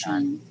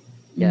 emotion.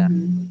 Yeah,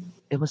 Mm-hmm.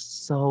 it was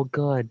so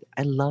good.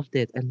 I loved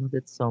it. I loved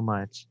it so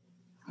much.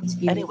 It's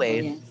beautiful,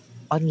 Anyway, yes.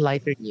 on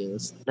lighter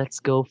news, let's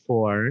go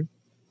for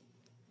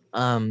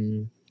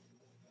um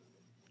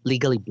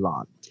Legally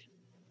Blonde.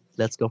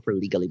 Let's go for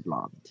Legally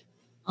Blonde.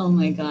 Oh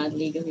my god,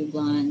 Legally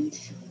Blonde.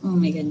 Oh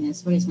my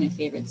goodness, what is my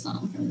favorite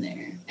song from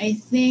there? I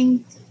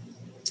think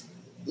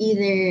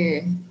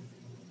either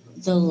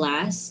the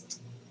last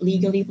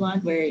Legally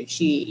Blonde where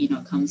she,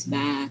 comes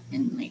back,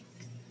 and like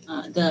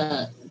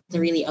the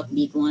really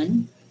upbeat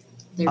one.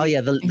 Oh yeah,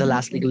 I the think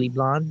last Legally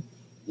Blonde.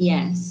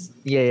 yes,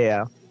 Yeah, yeah,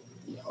 yeah.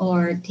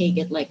 or Take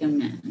It Like a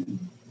Man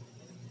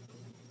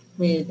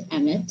with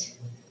Emmett,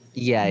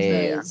 Yeah,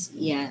 yeah,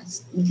 yeah.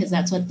 because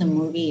that's what the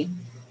movie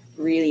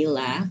really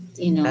lacked.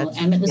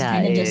 Emmett was Yeah,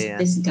 kind of yeah, yeah. just Yeah.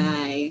 this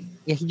guy.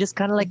 Yeah, he just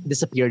kind of like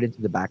disappeared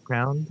into the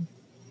background.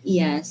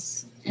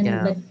 Yes. And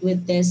Yeah, but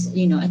with this,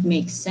 it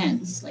makes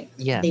sense. Like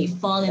yeah, they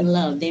fall in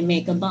love, they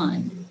make a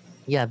bond.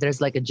 yeah.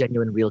 There's like a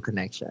genuine, real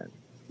connection, and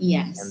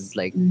Yes.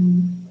 like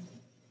Mhm.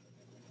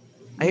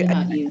 What I, I,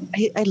 about you?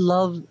 I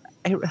love.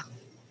 I,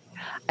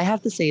 I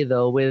have to say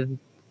though, with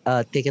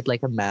Take It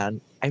Like a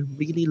Man, I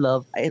really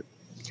love. I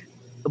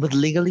with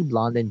Legally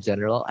Blonde in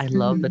general, I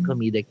love the Hmm.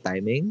 comedic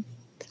timing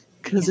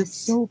because it's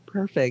Yes, so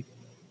perfect.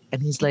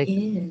 And he's it like,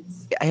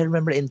 is. I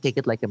remember in Take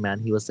It Like a Man,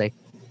 he was like,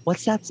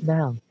 "What's that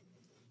smell?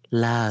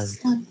 Love."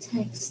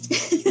 Subtext.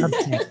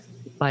 Subtext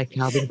by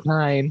Calvin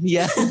Klein.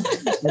 Yeah.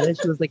 And then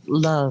she was like,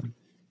 "Love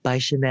by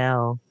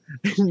Chanel."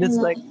 And I it's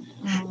love. like,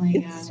 Oh my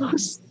it's so god,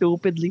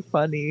 stupidly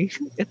funny.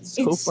 It's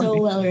so it's so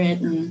funny. well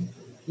written.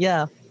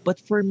 Yeah. But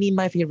for me,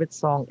 my favorite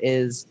song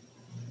is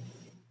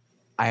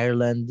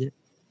Ireland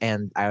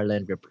and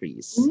Ireland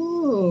Reprise.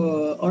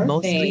 Ooh,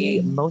 Mostly,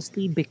 Orphe.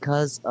 mostly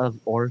because of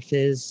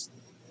Orphe's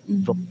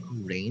Mhm. vocal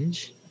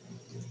range.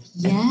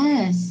 And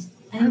Yes,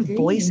 I her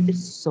voice agree. is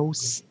so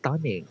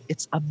stunning.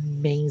 It's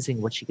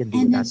amazing what she can do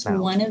with And that it's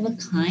sound. one of a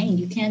kind.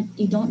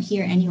 You don't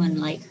hear anyone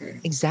like her.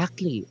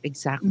 Exactly,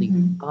 exactly.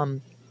 Mm-hmm.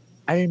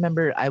 I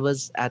remember I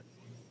was at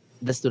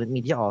the student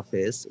media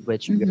office,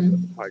 which we are both a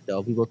Mm-hmm. part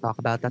of. We will talk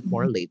about that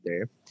more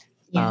later.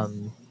 Yes.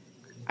 Um,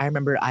 I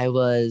remember I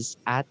was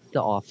at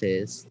the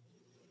office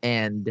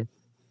and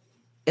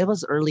it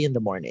was early in the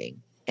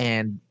morning,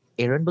 and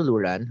Aaron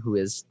Baluran, who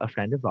is a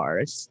friend of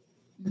ours,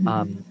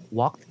 Mm-hmm.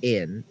 walked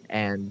in,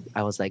 and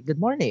I was like, "Good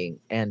morning,"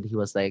 and he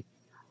was like,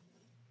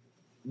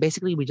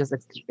 basically we just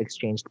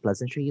exchanged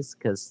pleasantries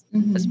because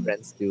as Mm-hmm.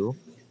 friends do,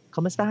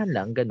 "Kamustahan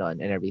lang,"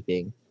 ganon, and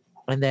everything.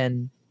 And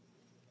then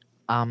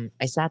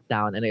I sat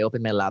down and I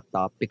opened my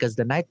laptop because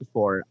the night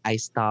before I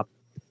stopped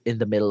in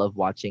the middle of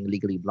watching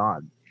Legally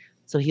Blonde.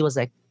 So he was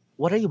like,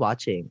 "What are you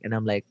watching?" And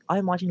I'm like, "Oh,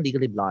 I'm watching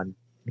Legally Blonde."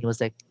 And he was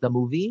like, the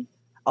movie?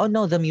 Oh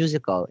no, the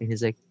musical. And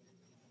he's like,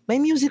 may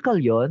musical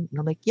yon? And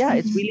I'm like, yeah,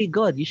 it's really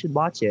good. You should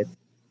watch it.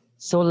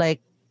 So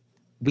like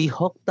we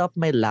hooked up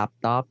my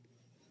laptop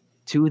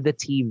to the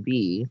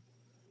TV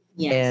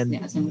Yes, and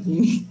yes, I'm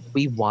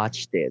we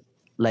watched it.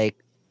 Like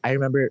I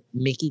remember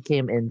Mickey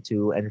came in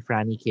too and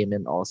Franny came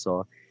in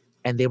also.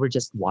 And they were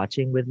just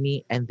watching with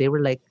me and they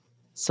were like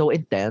so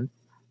intent.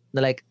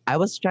 Like I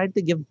was trying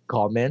to give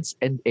comments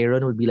and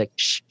Aaron would be like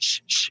shh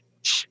shh shh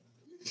shh.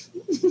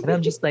 And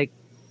I'm just like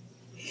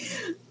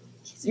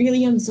He's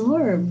really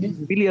absorbed.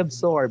 really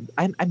absorbed.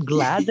 I'm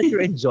glad that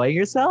you're enjoying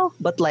yourself,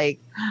 but like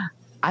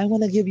I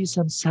want to give you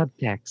some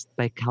subtext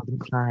by Calvin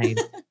Klein.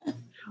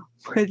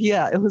 But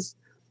yeah, it was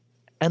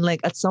and like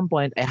at some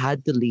point I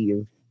had to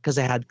leave because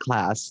I had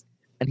class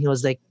and he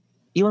was like,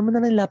 iwan mo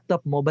na ng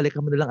laptop mo,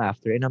 balikan mo na lang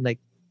after. And I'm like,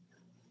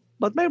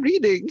 but my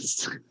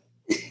readings.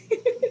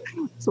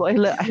 So I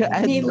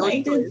had They no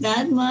liked it choice.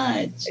 that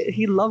much.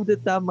 He loved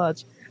it that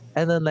much.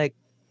 And then like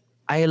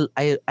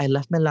I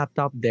left my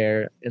laptop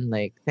there and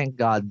like thank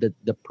God that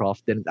the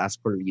prof didn't ask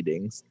for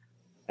readings.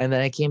 And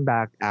then I came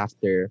back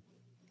after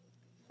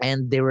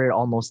and they were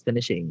almost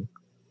finishing.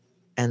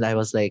 And I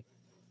was like,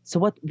 so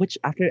what which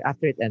after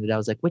it ended, I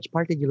was like, which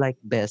part did you like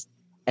best?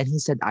 And he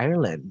said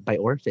Ireland by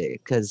Orphe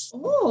because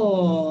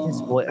Oh,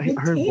 good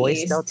her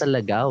voice daw taste.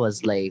 talaga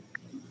was like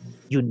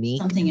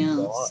unique Something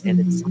raw, else. and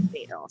it's Hmm.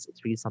 something else.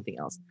 It's really something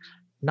else.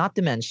 Not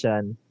to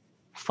mention,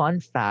 fun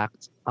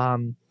fact,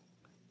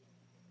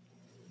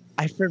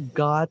 I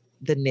forgot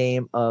the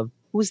name of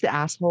who's the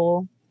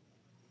asshole?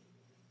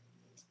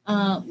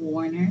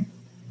 Warner.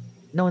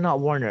 No, not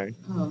Warner.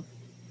 Oh,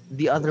 The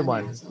the other other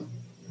one. asshole.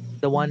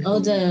 The one Oh,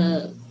 who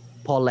the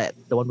Paulette.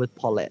 The one with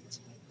Paulette.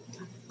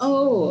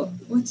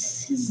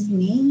 what's his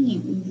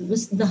name?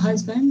 Was the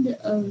husband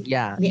of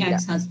Yeah, the yeah,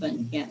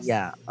 ex-husband? Yes.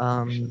 yeah.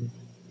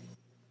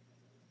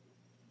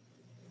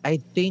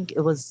 I think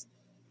it was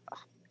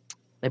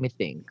let me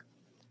think.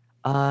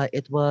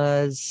 It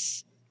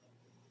was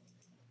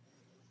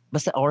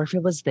Basta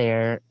Orphe was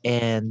there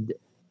and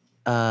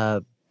uh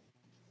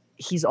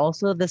he's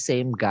also the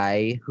same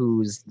guy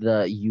who's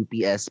the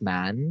UPS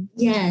man.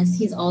 Yes,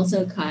 he's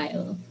also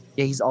Kyle.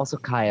 Yeah, he's also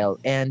Kyle.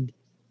 And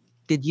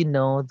did you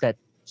know that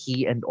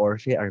he and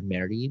Orphe are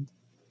married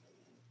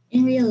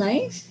In real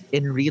life?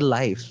 in real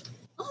life?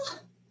 Oh,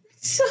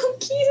 so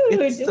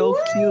cute. It's so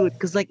What? cute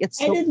because like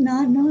it's I so did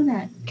not know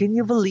that. can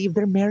you believe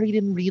they're married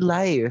in real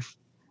life?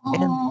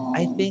 And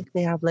I Oh, think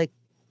they have like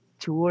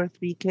two or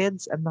three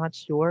kids. I'm not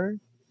sure.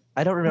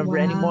 I don't remember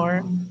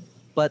anymore. wow.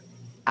 But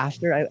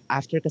after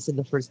because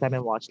the first time I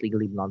watched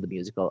Legally Blonde the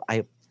musical,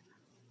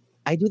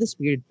 I do this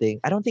weird thing.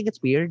 I don't think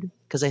it's weird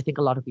because I think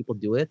a lot of people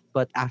do it.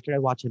 But after I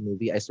watch a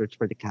movie, I search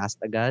for the cast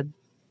agad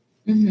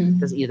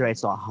because Mm-hmm. either I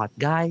saw a hot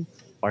guy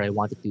or I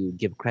wanted to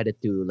give credit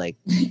to like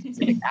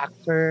specific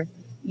actor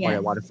or I Yeah.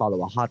 want to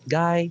follow a hot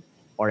guy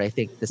or I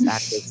think this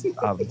actor's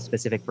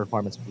specific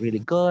performance was really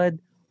good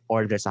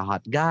or there's a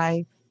hot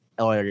guy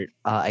or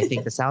I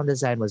think the sound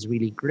design was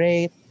really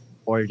great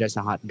or there's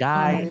a hot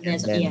guy Or and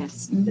there's then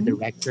yes. the I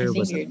director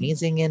was figured.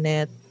 amazing in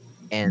it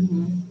and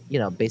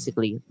Mm-hmm.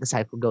 basically the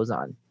cycle goes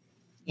on.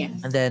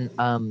 And Yes. then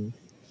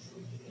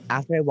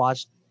after I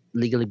watched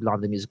Legally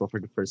Blonde the musical for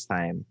the first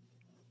time,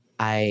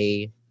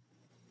 I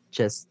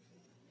just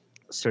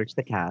searched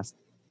the cast,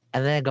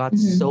 and then I got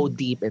so Mm-hmm.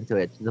 deep into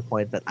it to the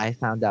point that I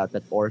found out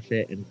that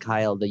Orphe and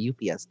Kyle, the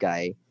UPS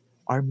guy,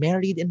 are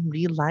married in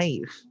real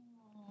life,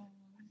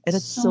 and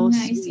it's So so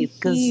nice to sweet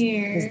because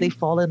hear. they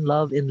fall in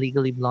love in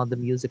Legally Blonde the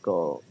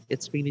musical.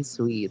 It's really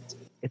sweet.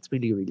 It's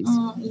really really sweet.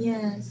 Oh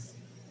yes.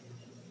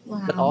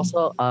 But Wow.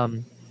 also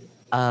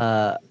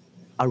uh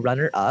a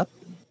runner up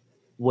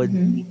would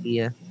Mm-hmm.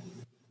 be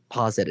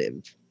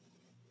Positive.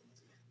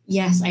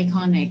 Yes,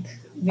 iconic.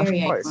 Of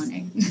Very course,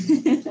 iconic.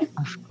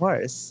 of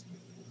course.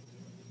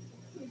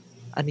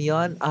 Ano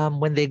yun?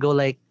 When they go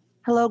like,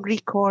 hello,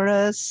 Greek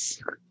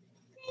chorus.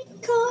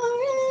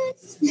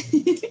 Chorus.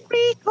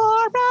 Greek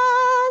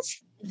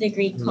chorus. The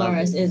Greek Love it.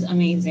 chorus is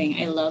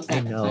amazing. I love I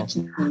that know. touch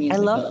in the I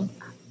love musical.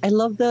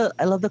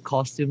 I love the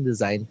costume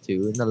design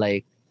too. The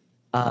like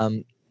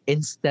um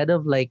instead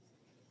of like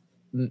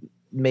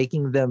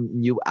making them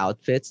new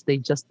outfits, they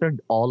just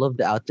turned all of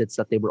the outfits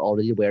that they were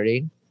already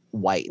wearing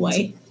white.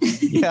 White.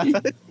 Yeah.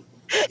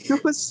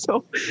 It was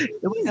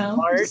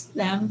hard, Just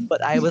them.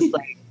 but I was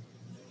like,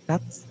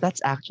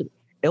 that's actually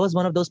it was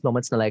one of those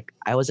moments that like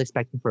I was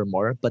expecting for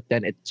more, but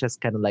then it just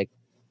kind of like,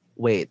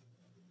 wait,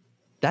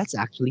 that's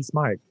actually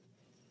smart.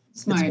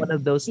 It's Smart. one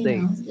of those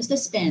things. Just a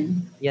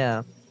spin.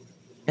 Yeah.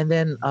 And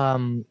then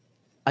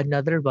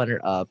another runner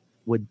up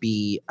would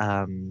be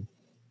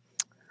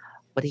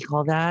what do you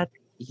call that?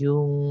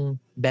 Yung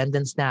Bend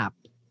and Snap.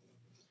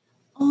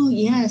 Oh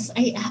yes,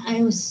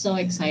 I was so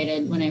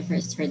excited when I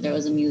first heard there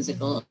was a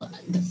musical.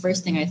 The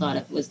first thing I thought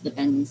of was the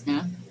Bend and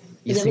Snap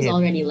You because it was see it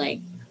already like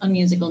a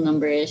musical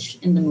number-ish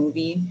in the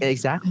movie.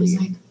 I was exactly.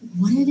 like,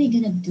 what are they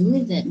gonna do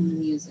with it in the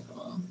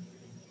musical?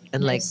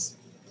 And And I like was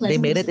they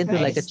made pleasantly it into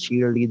like a surprised.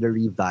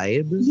 cheerleadery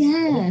vibe.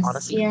 And it Yes,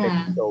 honestly fits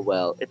yeah, so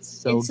well. It's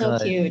so it's so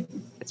good. cute.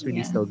 It's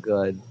really Yeah. so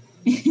good.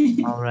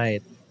 All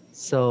right.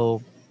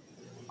 So,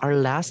 our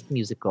last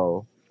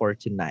musical for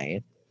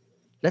tonight,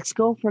 let's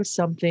go for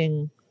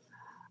something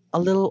a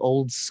little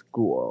old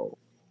school.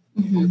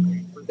 We're,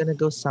 Mm-hmm. we're gonna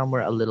go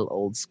somewhere a little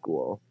old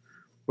school.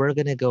 We're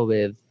gonna go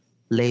with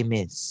Les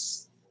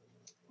Mis.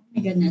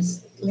 My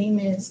goodness, Les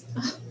Mis.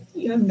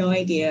 You have no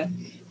idea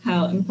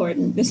how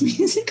important this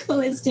musical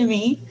is to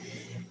me.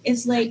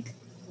 It's like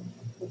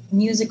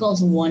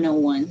musicals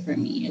 101 for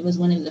me. It was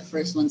one of the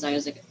first ones I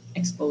was like,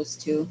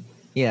 exposed to.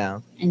 Yeah,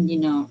 And,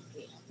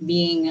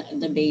 being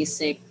the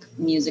basic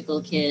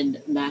musical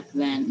kid back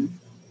then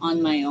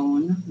on my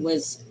own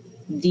was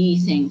the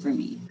thing for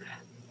me.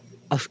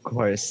 of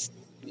course.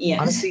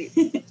 Yes. Honestly,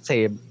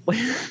 same.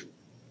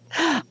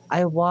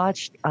 I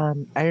watched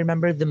I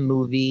remember the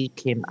movie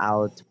came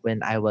out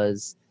when I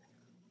was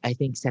I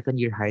think second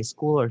year high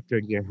school or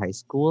third year high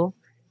school.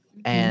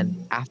 And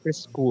Mhm. after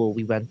school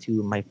we went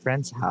to my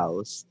friend's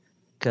house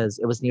because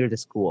it was near the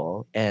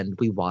school and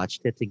we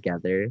watched it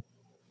together.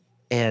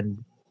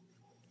 And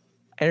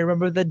I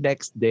remember the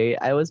next day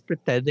I was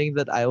pretending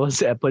that I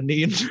was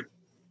Eponine.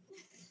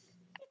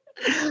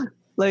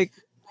 Like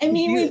I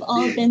mean, you we've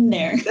all been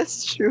there.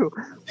 that's true.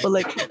 But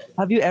like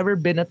have you ever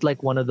been at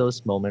like one of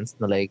those moments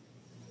that like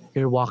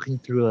you're walking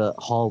through a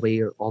hallway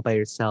or all by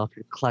yourself,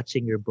 you're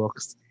clutching your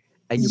books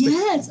and you're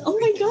Yes. Oh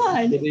my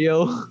God.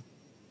 video.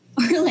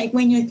 Or like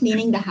when you're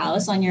cleaning the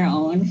house on your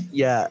own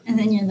Yeah, and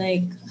then you're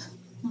like,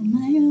 on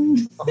my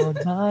own. on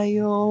my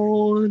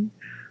own,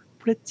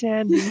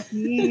 pretending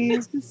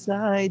he's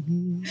beside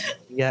me.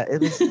 Yeah,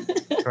 it was,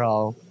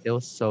 girl, it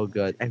was so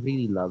good. I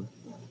really loved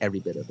every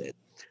bit of it.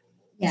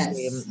 Yes.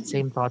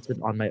 Same thoughts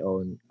with on my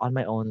own. On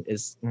my own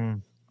is,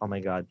 oh my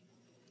god.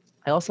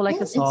 I also like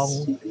the Yes, it's song.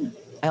 super.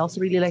 I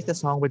also really like the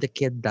song where the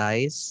kid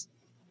dies.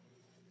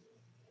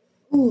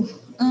 Ooh,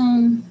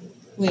 I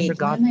wait, why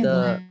forgot am I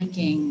the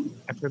blanking?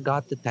 I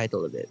forgot the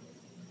title of it.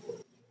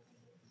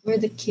 Where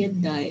the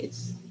kid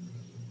dies.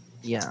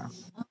 Yeah.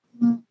 Why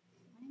am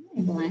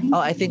I Oh,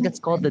 I blanking? think Oh it's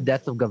my called The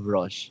Death of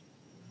Gavroche.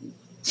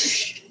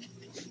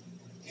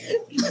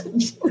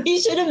 God. We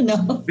should have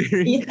known.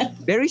 Very, Yeah.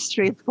 very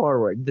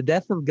straightforward. The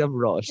Death of Like,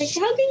 Gavroche.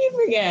 how can you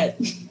forget?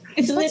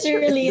 It's That's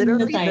true. It's literally in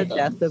the literally The title.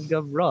 Death of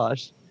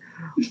Gavroche.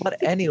 But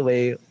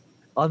anyway,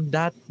 on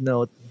that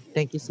note,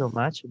 thank you so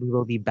much. We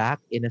will be back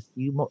in a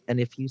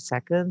few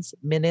seconds,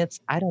 minutes.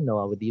 I don't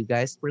know with you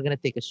guys. We're gonna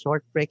take a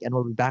short break and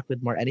we'll be back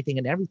with more anything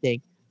and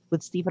everything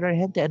with Stephen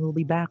Argente and we'll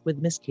be back with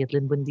Miss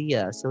Caitlin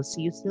Bundia. So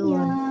see you soon.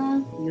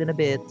 Yeah. See you in a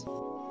bit.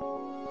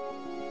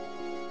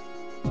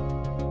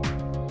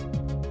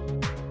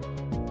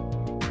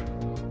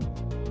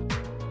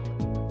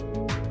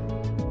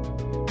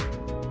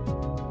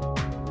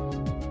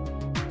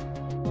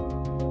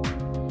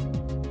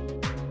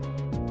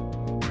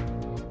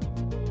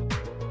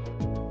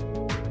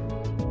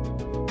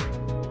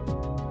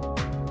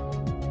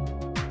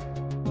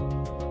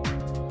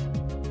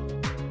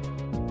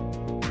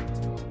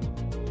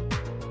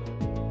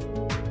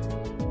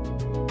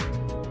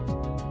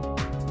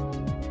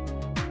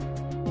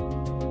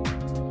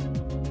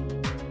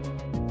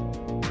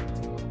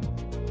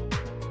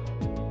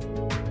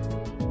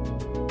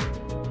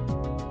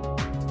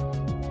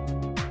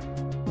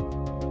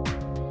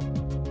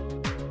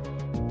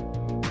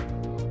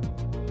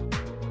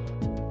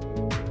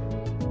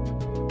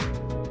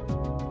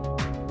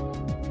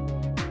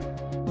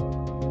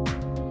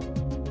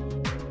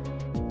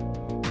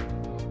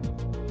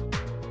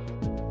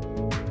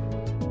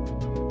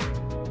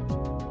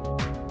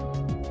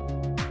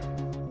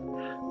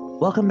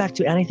 Welcome back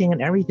to Anything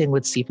and Everything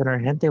with Stephen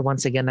Argente.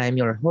 Once again, I'm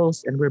your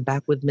host, and we're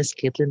back with Miss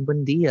Caitlin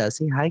Bundia.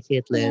 Say hi,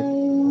 Caitlin.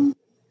 Hello.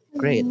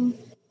 Great. Hello.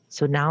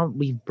 So now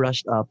we've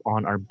brushed up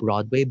on our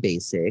Broadway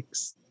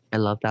basics. I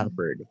love that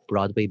word,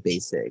 Broadway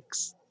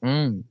basics.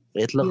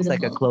 It looks like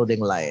a Beautiful. clothing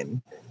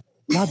line.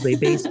 Broadway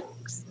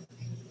basics.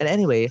 And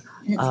anyway,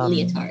 And it's for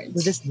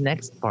leotards. this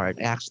next part,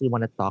 I actually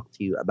want to talk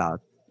to you about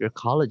your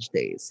college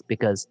days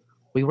because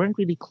we weren't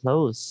really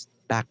close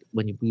back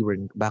when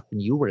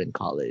you were in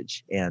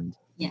college, and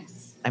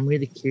Yes. I'm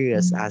really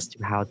curious Mhm. as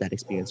to how that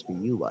experience for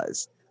you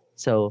was.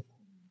 So,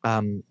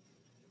 um,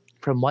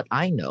 from what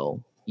I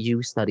know,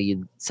 you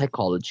studied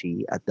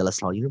psychology at De La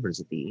Salle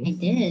University. I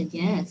did,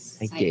 yes.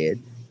 I Psych.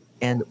 did.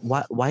 And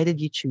why did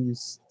you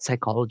choose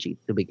psychology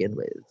to begin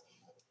with?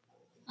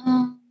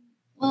 Um,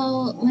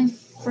 well, my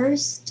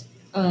first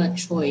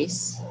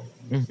choice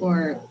Mhm.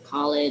 for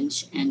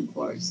college and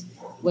course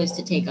was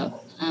to take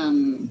up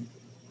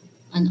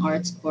an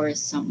arts course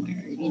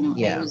somewhere. I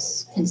Yeah,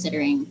 was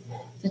considering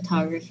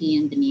photography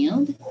in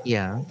Benilde,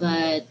 yeah,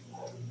 but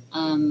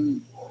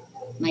um,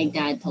 my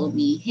dad told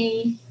me,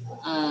 hey,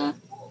 uh,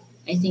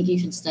 I think you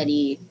should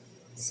study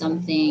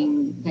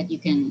something that you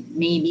can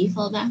maybe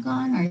fall back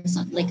on or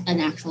something like an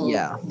actual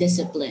yeah,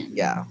 discipline.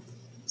 yeah.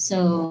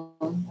 So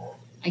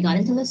I got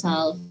into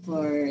LaSalle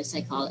for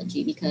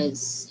psychology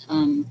because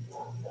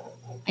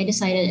I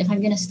decided if I'm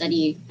going to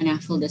study an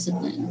actual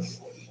discipline,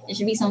 it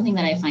should be something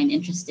that I find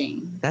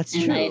interesting. That's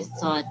And I true.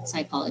 thought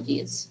psychology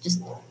is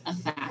just a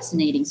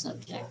fascinating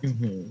subject.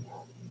 hmm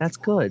That's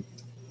good.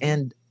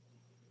 And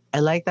I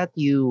like that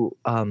you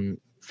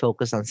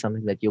focus on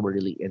something that you were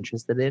really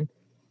interested in.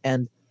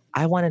 And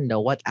I want to know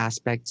what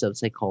aspects of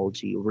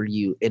psychology were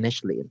you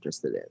initially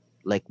interested in?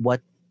 Like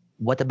what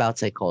about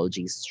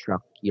psychology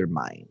struck your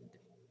mind?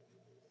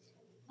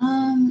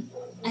 Um,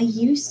 I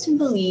used to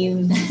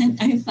believe that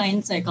I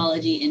find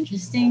psychology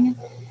interesting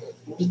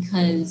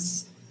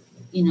because,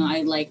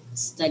 I like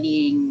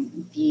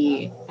studying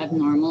the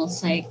abnormal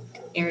psych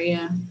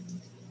area.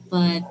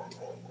 But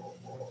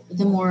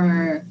the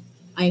more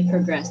I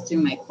progressed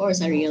through my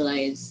course, I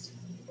realized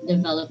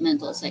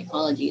developmental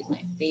psychology is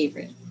my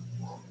favorite.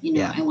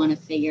 Yeah. I want to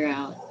figure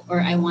out, or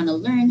I want to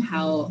learn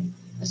how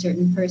a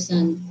certain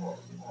person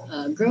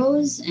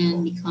grows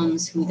and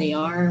becomes who they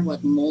are,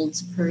 what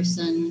molds a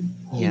person,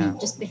 Yeah.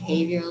 just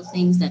behavioral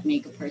things that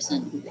make a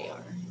person who they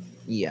are.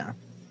 Yeah.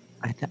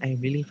 I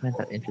really find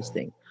that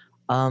interesting.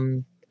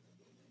 Um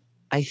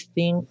I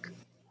think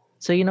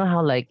so. You know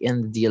how like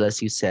in the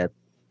DLS you said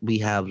we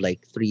have like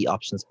three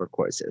options for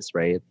courses,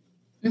 right?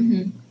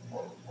 Mm-hmm.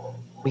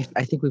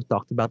 I think we've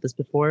talked about this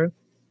before,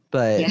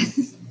 but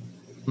Yes.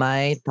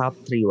 my top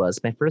three was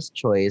my first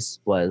choice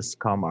was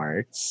com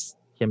arts,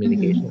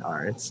 communication Mm-hmm.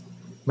 arts.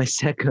 My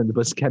second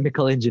was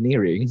chemical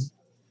engineering,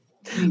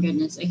 My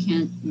goodness, I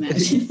can't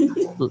imagine.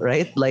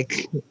 right?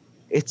 Like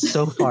it's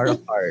so far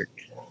apart.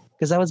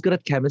 Because I was good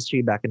at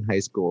chemistry back in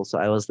high school, so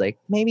I was like,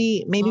 Oh,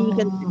 maybe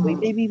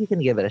we can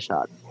give it a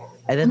shot.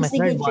 And then honestly,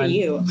 good for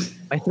you.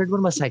 my third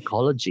one was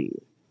psychology.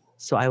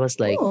 So I was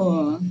like,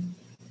 Oh,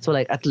 so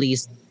like at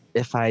least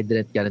if I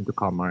didn't get into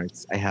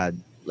commerce, I had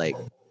like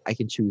I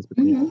can choose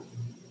between mm-hmm.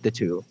 the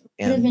two,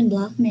 Could have and been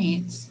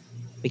blockmates.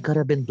 we could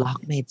have been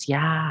blockmates.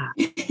 Yeah,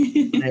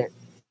 but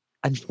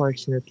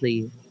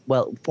unfortunately,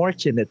 well,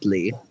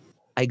 fortunately,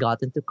 I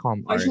got into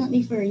com art.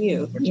 Fortunately for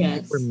you,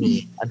 Fortunately for yes.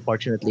 me,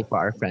 unfortunately for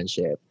our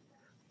friendship,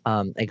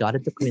 I got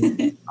into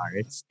communication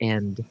arts,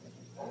 and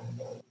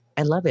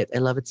I love it. I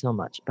love it so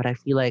much. But I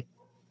feel like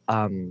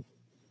um,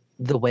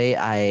 the way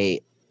I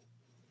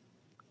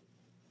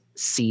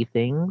see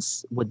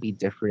things would be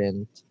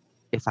different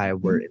if I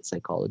were Mhm. in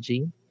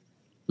psychology.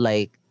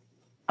 Like,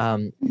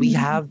 we Mhm.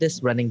 have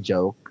this running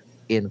joke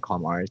in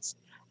com arts.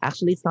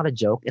 Actually, it's not a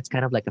joke. It's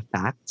kind of like a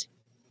fact.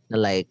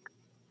 Like,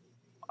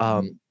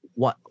 um,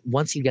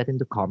 once you get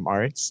into com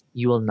arts,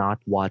 you will not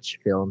watch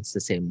films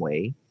the same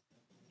way.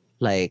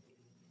 Like,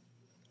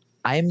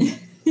 I'm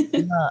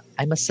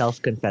I'm a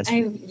self-confessed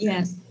I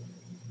yes.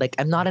 like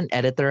I'm not an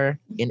editor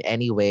in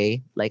any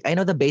way. Like I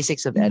know the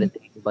basics of Mhm.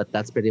 editing, but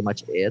that's pretty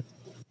much it.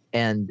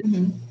 And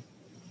Mhm.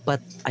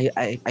 but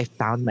I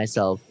found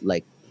myself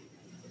like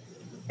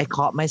I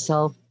caught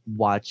myself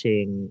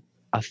watching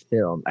a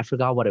film. I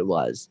forgot what it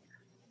was,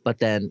 but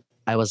then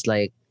I was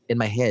like in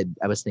my head,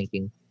 I was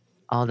thinking,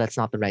 oh, that's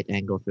not the right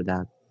angle for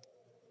that.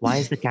 Why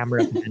is the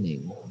camera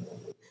panning?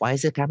 Why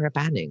is the camera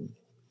panning?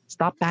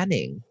 Stop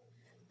panning.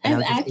 And I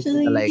I've was just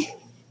thinking actually like,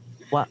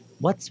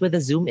 what's with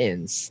the zoom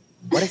ins?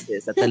 What is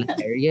this? A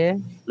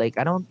teleserye? Like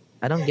I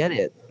don't get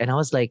it. And I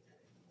was like,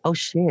 oh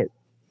shit,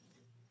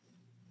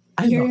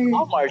 I'm a you're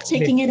Walmart man.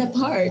 picking it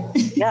apart.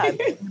 Yeah, I'm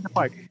picking it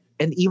apart.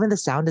 And even the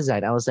sound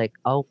design, I was like,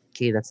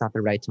 okay, that's not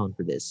the right tone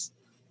for this.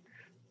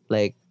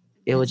 Like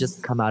it would just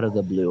Yes. come out of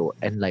the blue.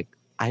 And like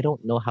I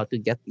don't know how to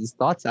get these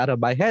thoughts out of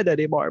my head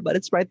anymore, but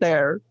it's right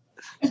there.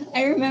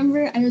 I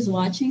remember I was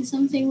watching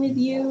something with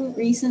you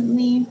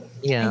recently. I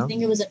Yeah.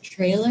 think it was a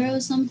trailer or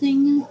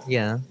something.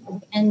 Yeah.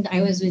 And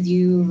I was with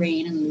you,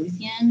 Rain and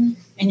Luthien,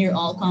 and you're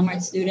all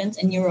Comart students,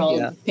 and you were all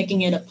Yeah.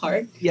 picking it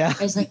apart. Yeah.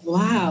 I was like,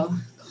 wow,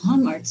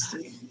 Comart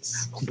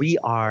students. We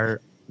are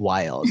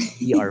wild.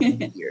 We are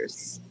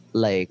fierce.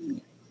 Like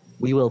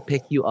we will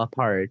pick you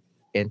apart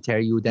and tear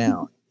you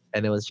down.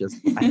 And it was just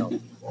I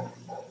don't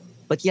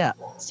but yeah,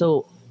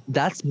 so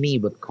that's me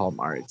with calm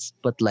arts.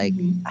 But like,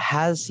 Mhm.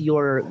 has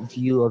your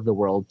view of the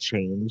world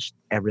changed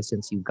ever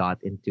since you got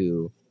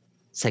into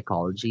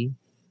psychology?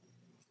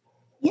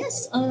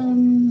 Yes,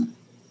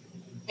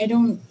 I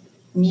don't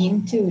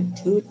mean to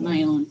toot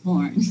my own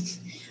horn,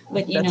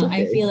 but That's I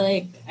okay. feel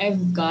like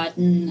I've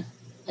gotten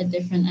a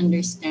different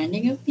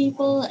understanding of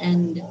people,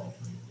 and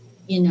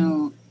you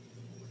know,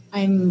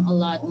 I'm a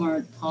lot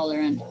more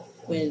tolerant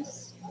with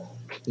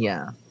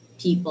Yeah.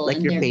 people Like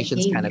and your their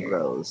patience kind of behavior.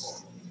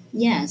 grows.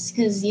 Yes,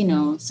 because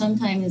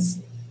sometimes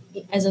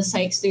as a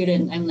psych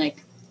student, I'm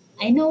like,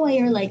 I know why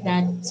you're like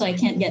that, so I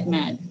can't get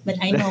mad, but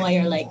I know why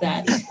you're like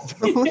that.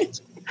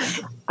 Don't,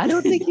 I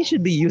don't think you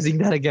should be using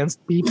that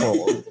against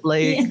people.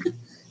 Like, Yeah,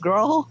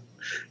 girl,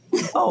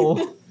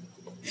 no.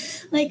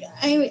 like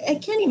I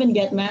can't even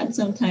get mad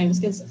sometimes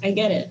because I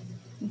get it,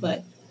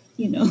 but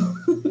you know,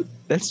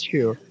 That's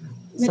true.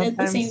 but at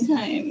the same Sometimes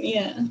time,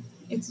 yeah,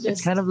 it's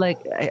it's kind just of like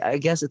I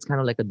guess it's kind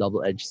of like a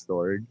double-edged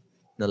sword.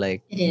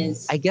 Like it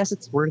is. I guess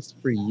it's worse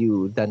for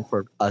you than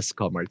for us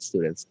commerce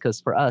students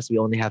because for us we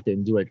only have to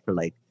endure it for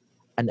like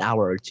an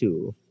hour or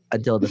two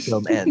until the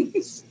film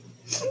ends.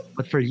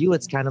 But for you,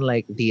 it's kind of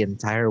like the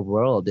entire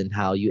world and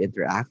how you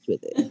interact with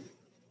it.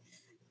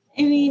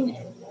 I mean,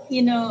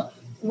 you know,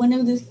 one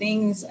of the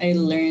things I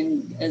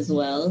learned as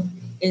well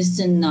is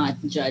to not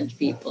judge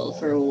people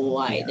for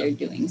why Yeah. they're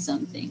doing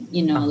something.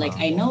 You know, like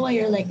Uh-huh. I know why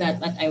you're like that,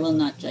 but I will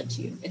not judge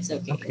you. It's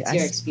okay. Okay, It's I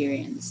your see.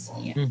 experience.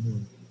 Yeah.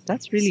 Hmm.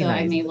 That's really So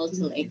I'm nice. able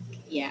to like,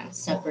 yeah,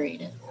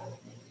 separate it.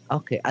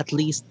 Okay, at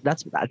least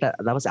that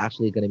was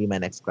actually going to be my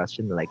next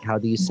question. Like, how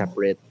do you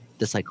separate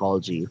the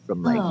psychology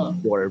from like Oh.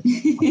 your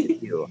point of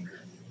view?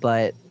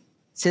 But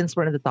since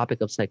we're on the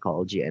topic of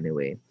psychology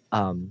anyway,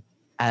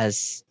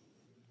 as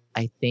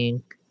I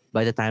think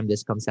by the time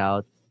this comes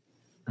out,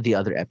 the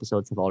other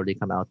episodes have already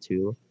come out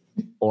too,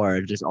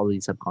 or there's already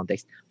some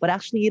context. But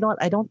actually, you know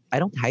what? I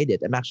don't hide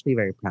it. I'm actually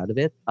very proud of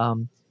it.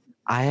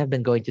 I have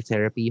been going to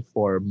therapy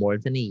for more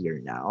than a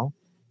year now,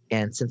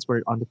 and since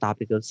we're on the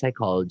topic of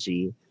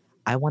psychology,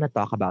 I want to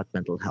talk about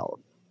mental health.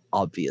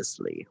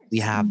 Obviously, we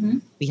Yes. have Mm-hmm.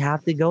 we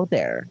have to go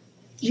there.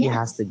 She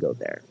has Yes. to go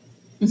there.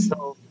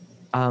 So,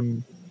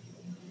 um,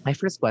 my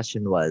first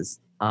question was,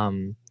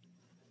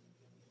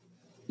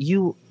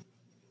 you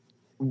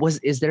was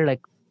is there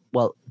like,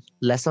 well,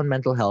 less on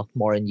mental health,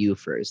 more on you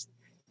first.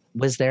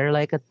 Was there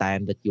like a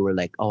time that you were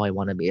like, oh, I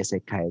want to be a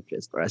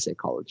psychiatrist or a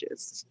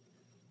psychologist,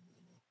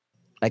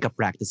 like a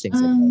practicing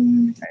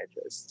um,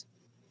 psychiatrist?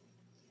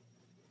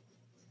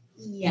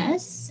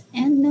 yes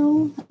and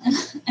no.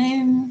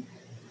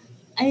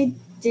 I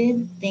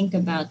did think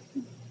about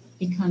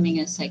becoming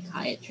a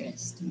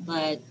psychiatrist,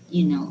 but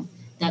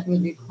that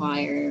would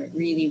require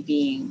really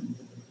being.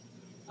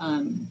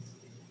 Um,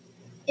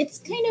 it's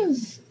kind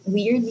of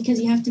weird because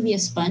you have to be a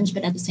sponge,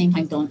 but at the same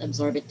time, don't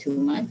absorb it too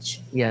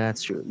much. Yeah,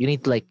 that's true. You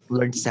need to like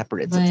learn to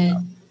separate some But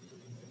stuff.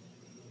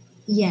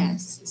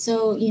 yes,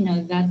 so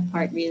that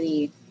part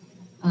really,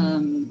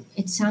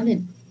 it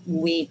sounded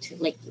way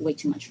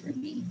too much for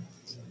me.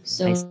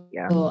 I see. So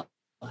Yeah,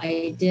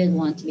 I did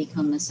want to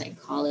become a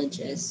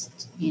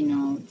psychologist.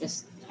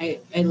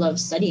 I love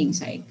studying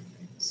psych,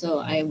 so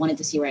I wanted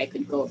to see where I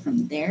could go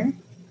from there.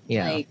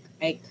 yeah.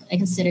 Like I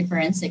considered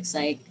forensic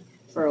psych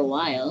for a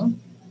while.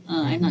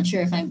 I'm not Hmm.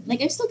 sure if I'm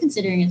still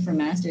considering it for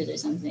masters or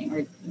something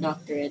or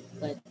doctorate,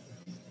 but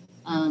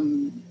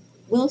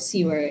we'll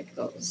see where it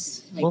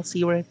goes. Like, We'll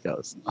see where it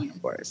goes. Of yeah.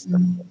 course,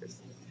 of Mhm. course.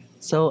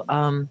 So,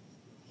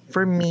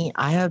 for me,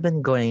 I have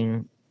been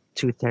going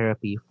to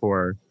therapy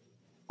for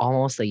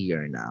almost a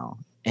year now,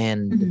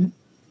 and Mhm.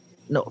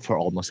 no, for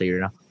almost a year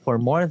now, for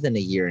more than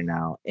a year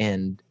now,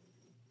 and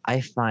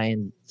I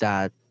find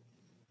that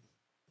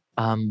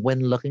when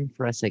looking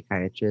for a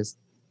psychiatrist,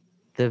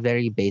 the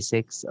very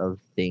basics of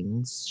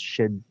things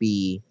should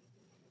be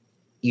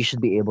you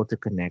should be able to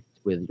connect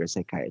with your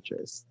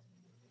psychiatrist.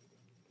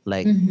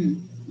 Like,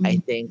 Mhm. I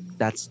Mhm. think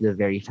that's the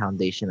very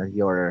foundation of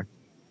your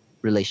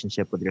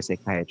relationship with your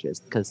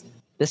psychiatrist because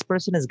this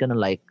person is gonna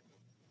like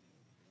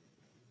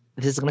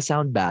this is gonna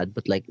sound bad,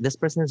 but like this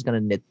person is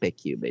gonna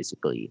nitpick you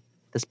basically.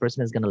 This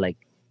person is gonna like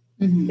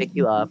pick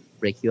you Mhm. up,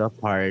 break you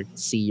apart,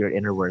 see your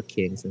inner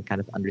workings, and kind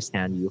of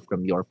understand you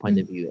from your point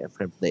of Mhm. view and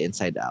from the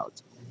inside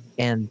out.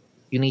 And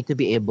you need to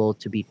be able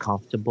to be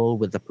comfortable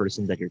with the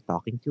person that you're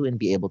talking to and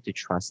be able to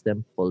trust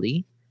them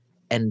fully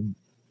and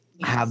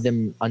have Yes.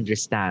 them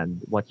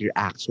understand what you're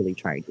actually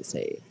trying to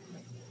say,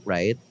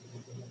 right?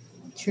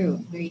 True.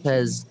 Very true.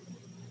 Because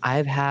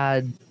I've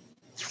had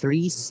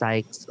three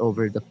psychs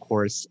over the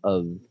course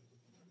of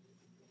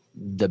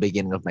the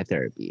beginning of my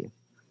therapy.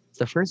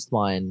 The first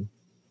one,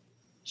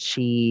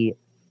 she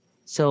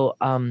so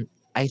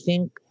I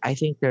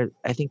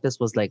think this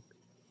was like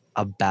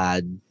a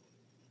bad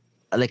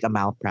like a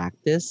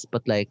malpractice,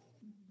 but like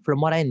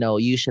from what I know,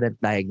 you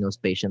shouldn't diagnose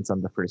patients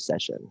on the first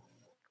session,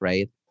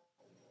 right?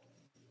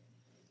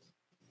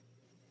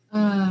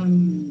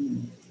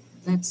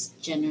 That's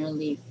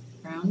generally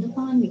frowned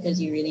upon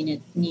because you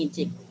really need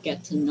to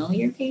get to know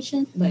your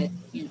patient. But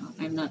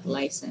I'm not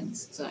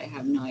licensed, so I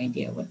have no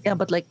idea Yeah,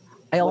 but like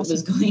I what also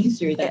was going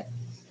through I, that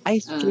I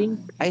think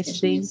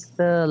practitioners.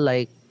 the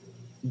like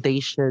they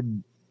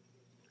should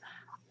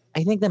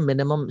I think the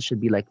minimum should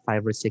be like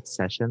 5 or 6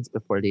 sessions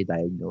before they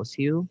diagnose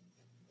you.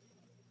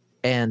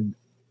 And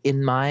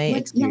in my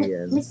Like, yeah, like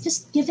experience,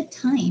 just give it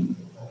time.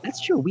 that's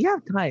true. We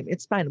have time.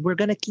 It's fine. We're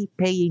gonna keep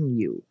paying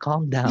you.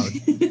 Calm down.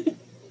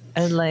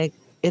 And like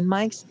in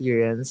my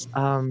experience,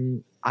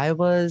 I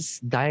was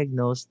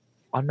diagnosed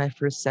on my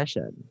first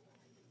session,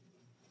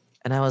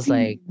 and I was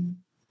like, Hmm.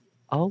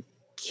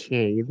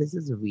 okay, this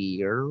is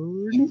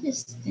weird.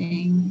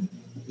 Interesting.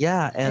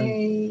 Yeah, and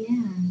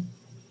Yeah.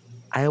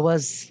 I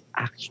was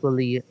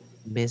actually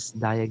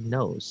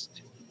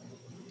misdiagnosed.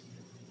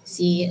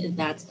 See,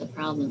 that's the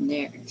problem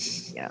there.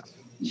 Yeah,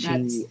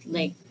 That's she.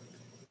 like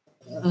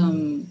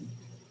um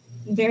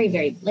very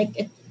very like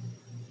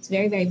it's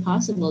very very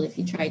possible if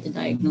you try to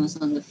diagnose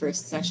on the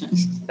first session.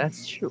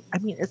 That's true. I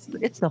mean,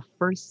 it's the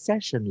first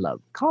session,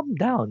 love. Calm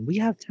down. We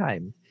have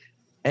time.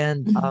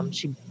 And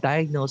she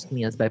diagnosed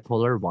me as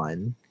bipolar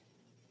one.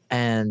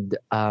 And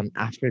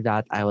after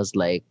that, I was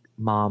like,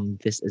 Mom,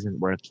 this isn't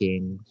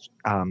working.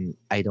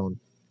 I don't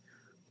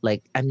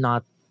like. I'm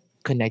not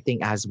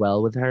connecting as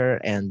well with her,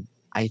 and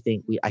I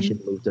think I should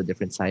move to a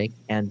different psych.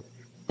 And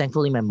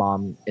thankfully, my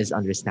mom is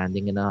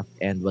understanding enough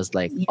and was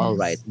like, all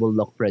right, Yes. we'll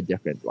look for a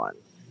different one.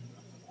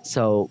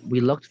 So we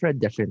looked for a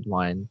different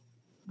one.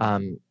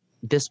 Um,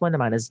 this one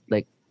naman is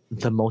like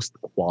the most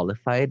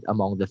qualified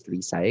among the three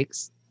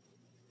psychs,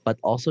 but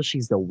also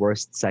she's the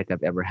worst psych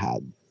I've ever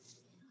had.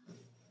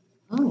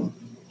 Oh.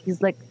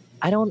 She's like,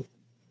 I don't,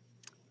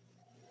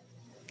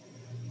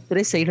 should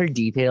I say her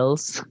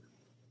details?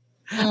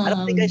 I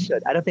don't think I Um.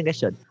 should. I don't think I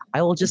should.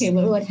 I will Okay. just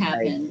What like,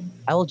 happened?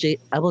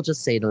 I will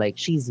just say like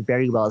she's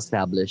very well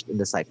established in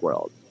the psych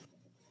world,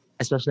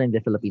 especially in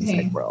the Philippine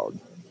psych Okay. world.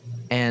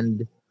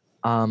 And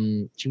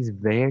she's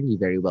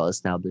very well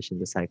established in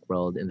the psych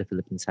world, in the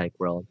Philippine psych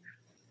world.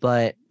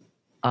 But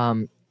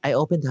I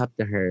opened up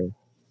to her,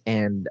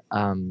 and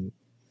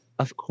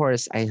of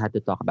course I had to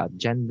talk about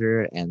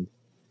gender, and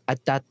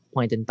at that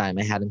point in time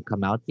I hadn't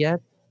come out yet,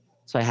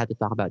 so I had to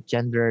talk about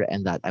gender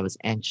and that I was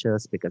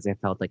anxious because I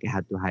felt like I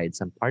had to hide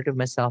some part of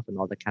myself and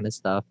all that kind of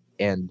stuff.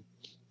 And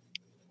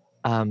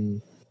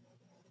um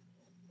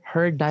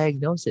her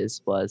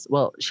diagnosis was,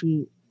 well,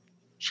 she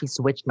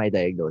switched my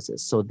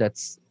diagnosis, so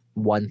that's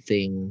one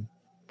thing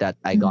that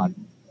I got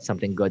Mm-hmm.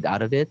 something good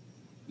out of it.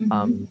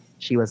 Mm-hmm.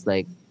 She was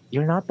like,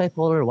 "You're not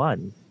bipolar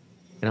 1."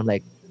 And I'm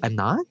like, "I'm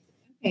not?"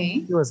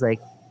 Okay. She was like,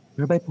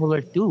 "You're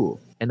bipolar 2."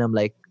 And I'm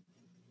like,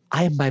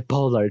 "I'm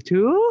bipolar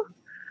 2?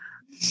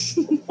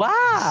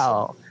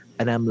 Wow."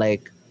 And I'm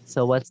like,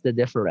 "So what's the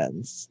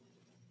difference?"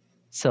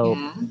 So,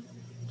 Yeah.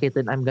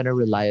 Caitlin, I'm gonna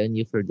rely on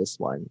you for this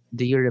one.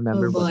 Do you Oh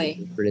remember what the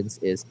boy. difference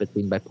is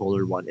between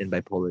bipolar 1 and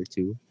bipolar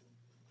 2?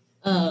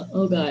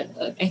 Oh god.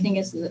 I think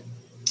it's the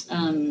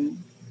um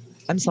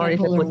I'm sorry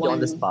if I bipolar put you on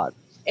the one. spot.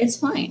 It's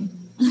fine.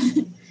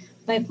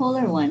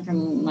 Bipolar one,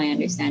 from my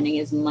understanding,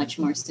 is much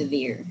more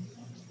severe.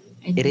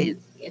 I It think is.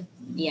 it.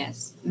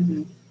 Yes.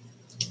 Mm-hmm.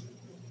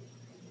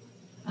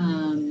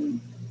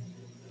 Um.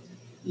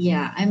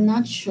 Yeah. I'm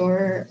not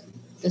sure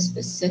the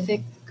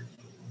specific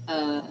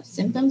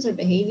symptoms or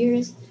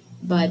behaviors,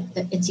 but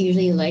it's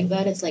usually like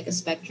that. It's like a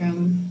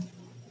spectrum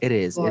It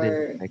is. It is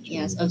for,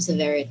 yes, actually. of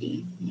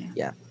severity. Yeah.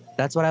 Yeah.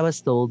 That's what I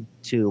was told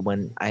too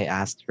when I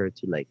asked her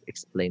to like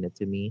explain it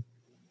to me.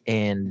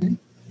 And Mhm.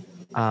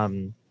 um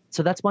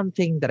so that's one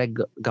thing that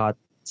got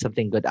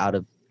something good out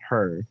of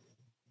her.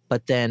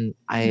 But then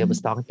I was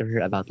Mhm. talking to her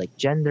about like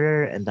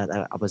gender and that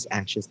I was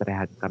anxious that I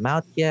hadn't come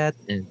out yet.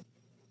 And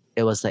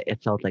it was like,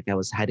 it felt like I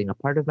was hiding a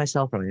part of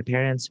myself from my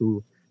parents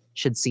who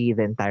should see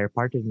the entire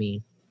parts of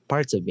me.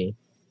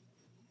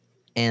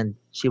 And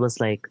she was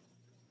like,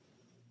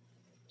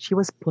 she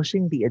was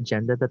pushing the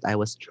agenda that I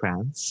was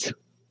trans.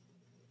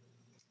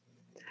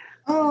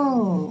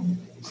 Oh.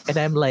 And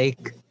I'm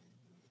like,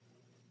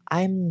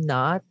 I'm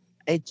not.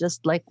 I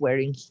just like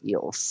wearing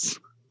heels.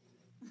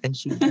 And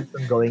she keeps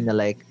on going to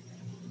like,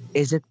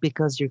 is it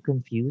because you're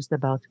confused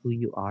about who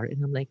you are?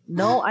 And I'm like,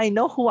 no, I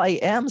know who I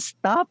am.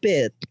 Stop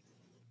it.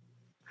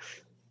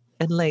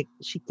 And like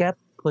she kept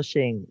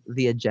pushing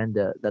the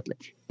agenda that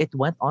like it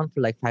went on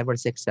for like 5 or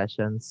 6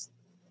 sessions,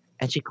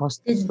 and she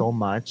cost Did so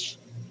much.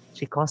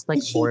 She cost like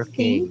Did she 4K.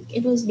 think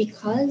it was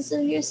because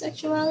of your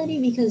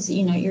sexuality? Because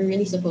you're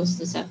really supposed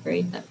to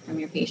separate that from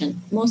your patient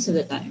most of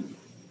the time.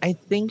 I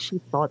think she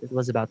thought it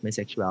was about my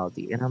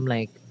sexuality. And I'm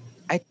like,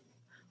 I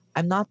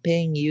I'm not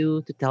paying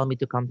you to tell me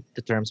to come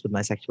to terms with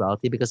my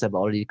sexuality because I've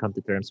already come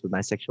to terms with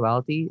my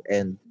sexuality,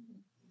 and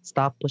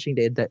stop pushing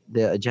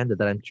the agenda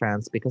that I'm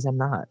trans because I'm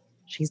not.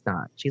 She's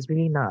not. She's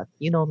really not.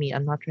 You know me,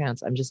 I'm not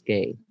trans. I'm just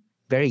gay.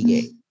 Very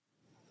gay.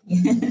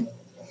 Yeah.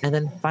 And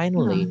then Huh.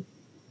 finally,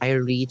 I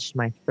reached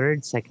my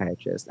third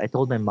psychiatrist. I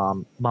told my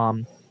mom,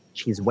 Mom,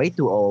 she's way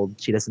too old.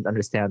 She doesn't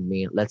understand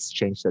me. Let's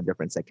change to a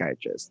different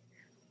psychiatrist.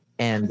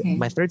 And Okay.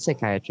 my third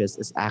psychiatrist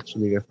is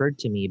actually referred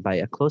to me by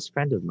a close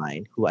friend of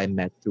mine who I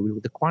met through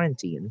the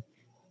quarantine.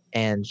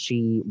 And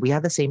we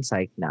have the same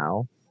psych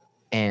now,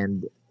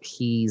 and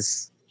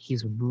he's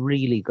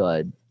really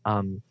good.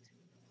 Hmm.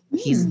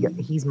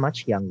 He's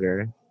much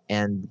younger,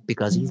 and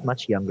because he's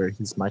much younger,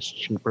 he's much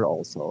cheaper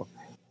also.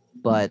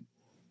 But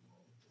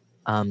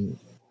um,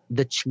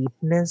 the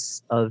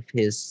cheapness of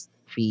his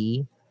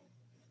fee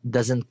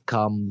doesn't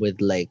come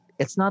with like,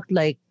 it's not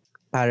like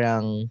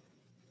parang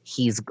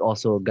he's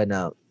also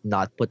gonna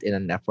not put in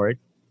an effort.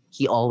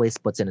 He always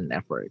puts in an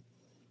effort.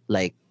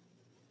 Like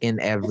in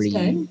That's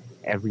good.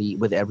 every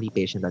with every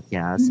patient that he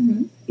has,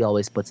 Hmm. he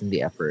always puts in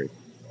the effort.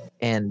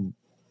 And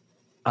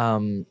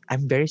I'm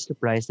very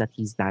surprised that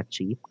he's that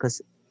cheap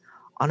because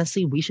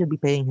honestly, we should be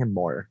paying him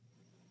more,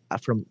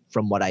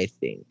 from what I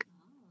think.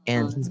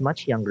 And Uh, he's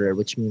much younger,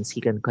 which means he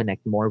can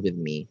connect more with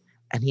me,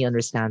 and he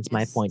understands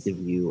my yes. point of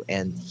view,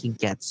 and he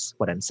gets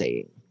what I'm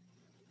saying.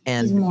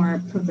 He's And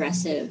more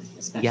progressive,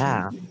 especially.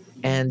 yeah,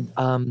 and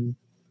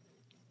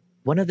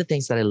one of the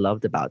things that I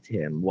loved about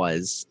him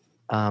was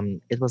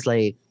it was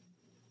like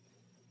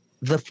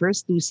the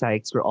first two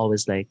psychs were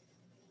always like,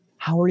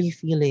 "How are you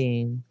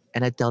feeling?"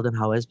 And I tell them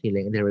how I was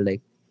feeling, and they were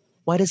like,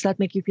 "Why does that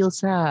make you feel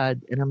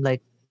sad?" And I'm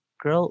like,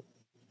 "Girl,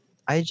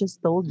 I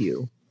just told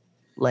you.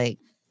 Like,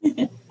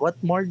 what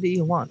more do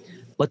you want?"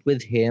 But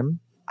with him,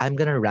 I'm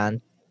gonna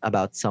rant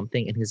about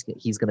something, and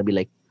he's gonna be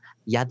like,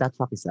 "Yeah, that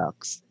fucking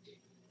sucks."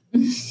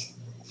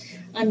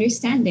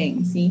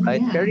 Understanding. See,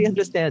 Right? yeah. Very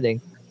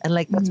understanding. And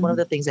like that's one of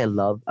Mm-hmm. the things I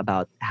love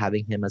about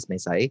having him as my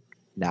psych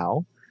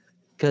now,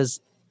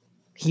 because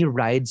he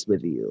rides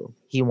with you.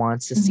 He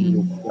wants to see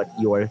Mm-hmm. what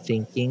you're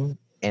thinking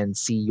and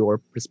see your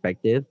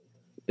perspective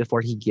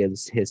before he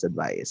gives his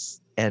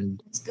advice.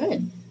 And That's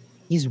good.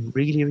 he's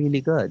really,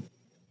 really good.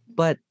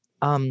 But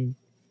um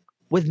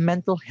with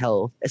mental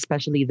health,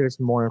 especially there's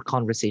more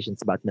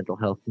conversations about mental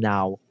health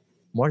now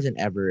more than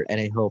ever. And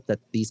I hope that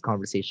these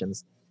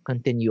conversations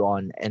continue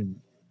on and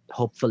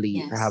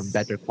hopefully have Yes.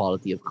 better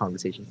quality of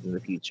conversations in the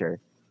future.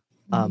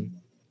 Um, Mhm.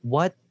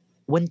 what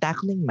when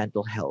tackling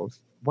mental health,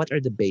 what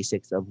are the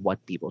basics of what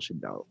people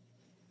should know?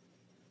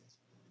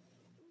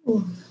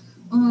 Ooh,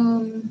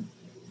 um,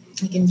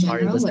 like in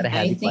Sorry, general, was that what a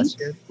I heavy think.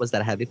 question? Was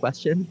that a heavy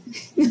question?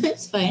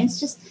 It's fine. It's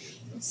just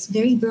it's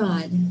very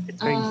broad.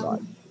 It's very broad.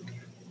 Um,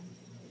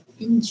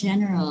 in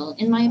general,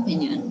 in my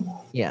opinion,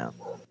 Yeah,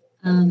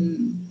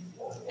 um,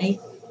 I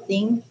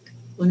think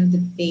one of the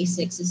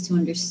basics is to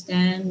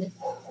understand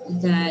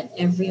that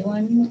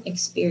everyone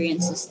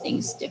experiences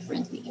things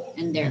differently,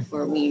 and mm,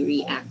 therefore we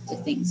react to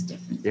things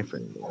differently.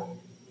 differently.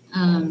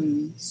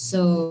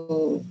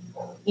 So,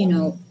 you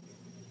know,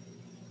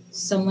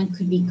 someone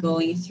could be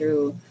going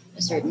through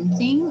a certain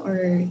thing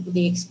or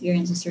they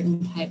experience a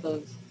certain type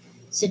of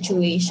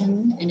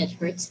situation and it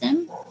hurts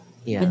them,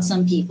 but Yeah,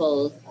 some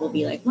people will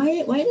be like, why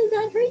did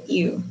that hurt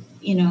you,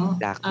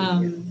 exactly.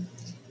 Yeah.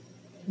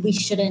 we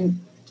shouldn't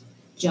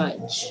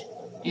judge.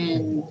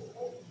 Mhm.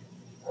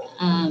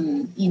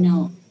 And you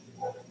know,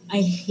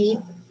 I hate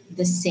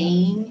the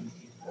saying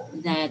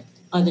that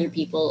other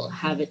people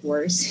have it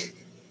worse.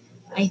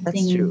 I That's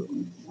think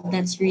true.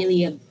 that's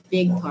really a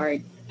big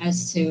part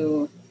as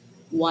to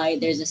why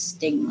there's a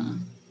stigma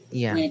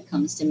Yeah, when it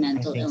comes to I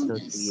mental think so too.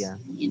 illness, Yeah,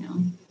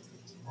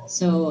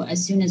 so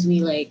as soon as we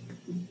like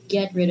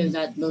get rid of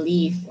that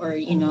belief, or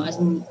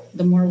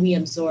the more we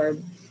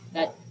absorb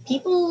that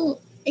people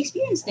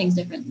experience things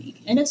differently,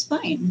 and it's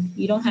fine,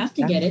 you don't have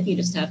to get it, exactly. you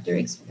just have to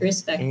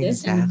respect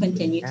it and Exactly.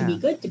 continue to be Yeah,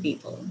 good to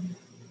people,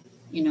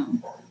 you know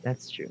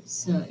that's true.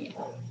 so yeah.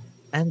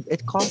 And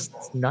it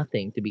costs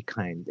nothing to be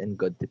kind and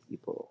good to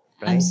people,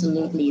 right?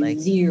 Absolutely Like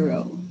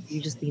zero.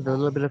 you just need a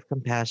little bit of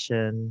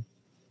compassion,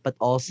 but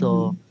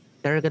also Hmm.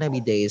 there are gonna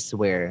be days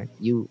where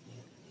you're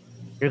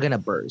gonna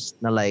burst.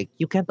 Now, like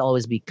you can't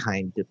always be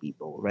kind to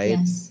people, right?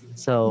 Yes.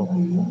 So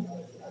Hmm.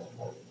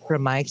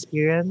 from my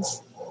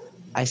experience,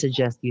 I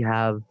suggest you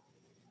have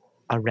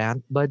a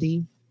rant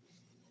buddy,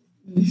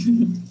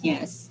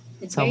 Yes,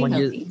 it's very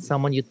healthy.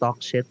 someone you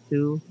talk shit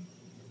to,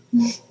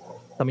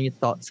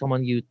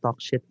 someone you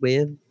talk shit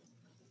with,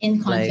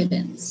 In like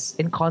confidence.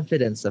 in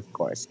confidence, of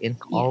course, in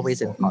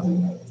always Yes. in Hmm.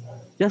 confidence,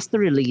 just to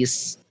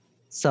release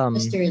Just some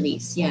a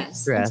release. Yes,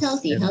 that's stress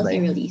healthy. and Healthy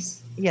like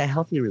release. yeah,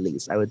 healthy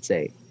release, I would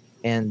say.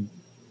 And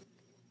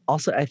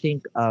also I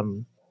think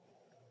I'm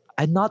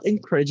not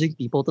encouraging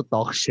people to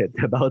talk shit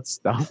about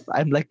stuff.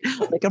 I'm like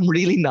I'm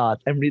really not.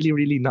 I'm really,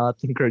 really not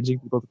encouraging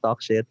people to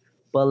talk shit.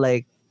 But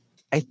like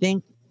I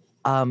think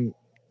um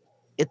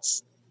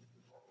it's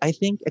I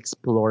think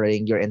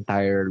exploring your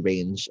entire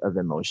range of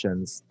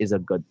emotions is a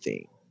good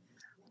thing.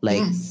 Like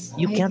Yes,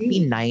 you I can't be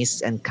agree.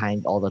 nice and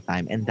kind all the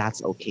time, and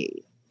that's okay.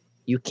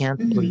 You can't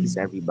please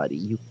Mm-hmm. everybody.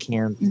 You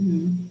can't,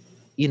 Mm-hmm.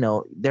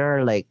 there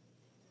are like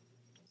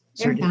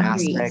There are certain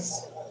boundaries.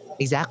 aspects.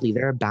 Exactly,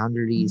 there are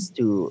boundaries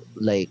to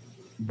like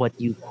what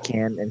you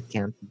can and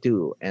can't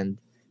do. And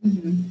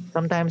Mm-hmm.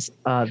 sometimes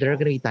there are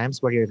going to be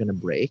times where you're going to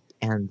break.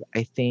 And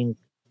I think,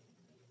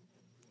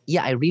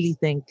 yeah, I really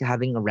think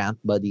having a rant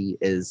buddy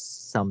is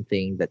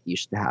something that you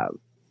should have.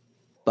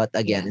 But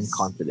again, in Yes.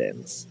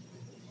 confidence.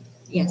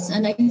 Yes,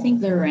 and I think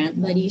the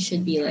rant buddy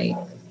should be like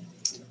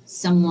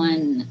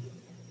someone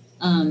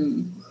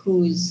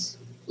who's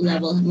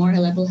more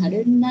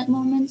level-headed in that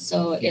moment.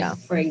 So if, Yeah,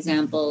 for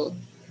example,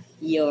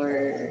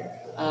 your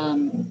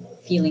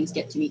feelings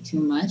get to be too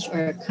much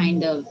or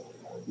kind of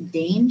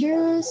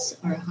dangerous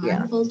or yeah,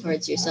 harmful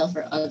towards yourself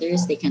or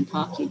others, they can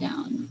talk you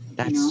down.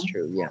 that's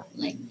true. Yeah.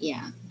 Like,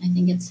 yeah, I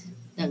think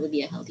that would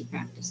be a healthy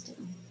practice too.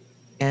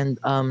 And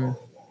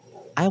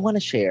I want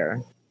to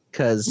share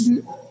because Hmm.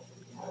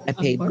 I Of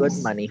paid good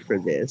course. money for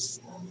this.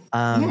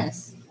 Um,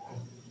 Yes.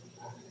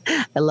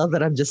 I love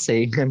that I'm just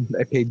saying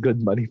I paid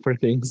good money for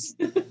things.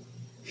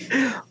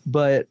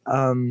 But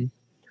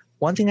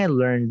one thing I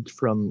learned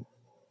from,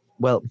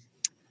 well,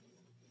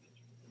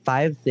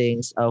 five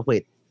things. Oh,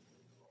 wait,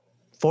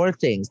 four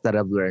things that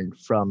I've learned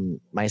from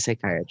my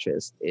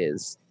psychiatrist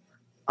is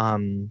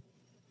um,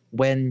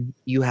 when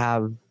you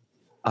have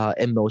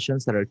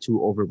emotions that are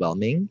too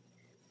overwhelming,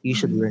 you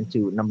should learn Hmm.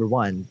 to, number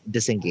one,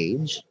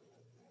 disengage.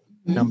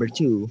 Number Hmm.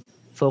 two,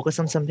 focus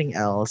on something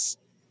else.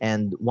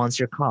 And once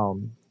you're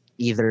calm,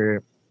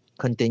 either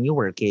continue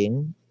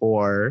working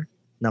or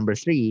number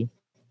three,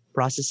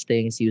 process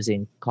things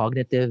using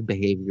cognitive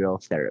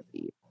behavioral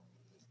therapy,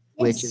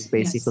 which is Yes. Yes.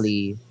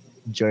 basically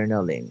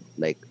journaling.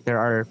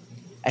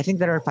 I think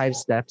there are five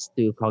steps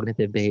to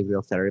cognitive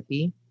behavioral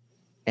therapy.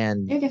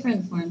 And There are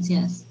different forms.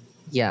 Yes.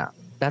 yeah,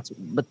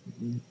 but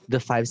the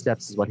five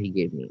steps is what he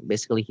gave me.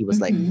 Basically, he was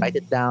like, write Hmm.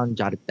 it down,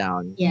 jot it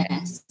down, and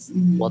Yes.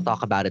 we'll Hmm.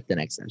 talk about it the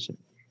next session.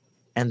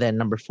 And then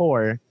number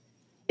four,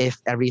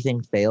 if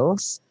everything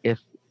fails,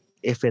 if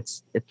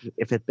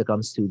it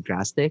becomes too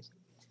drastic,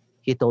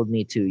 he told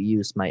me to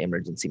use my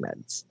emergency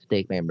meds, to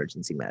take my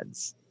emergency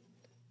meds.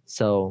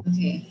 So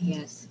Okay.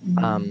 Yes.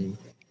 Mm-hmm. um,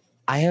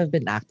 I have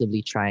been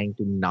actively trying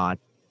to not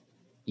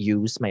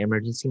use my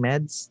emergency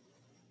meds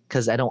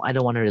because I don't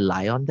want to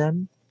rely on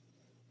them.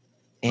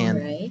 All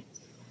And right.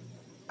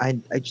 I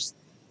I just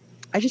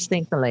I just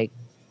think that like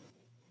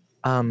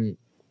um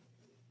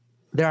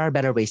there are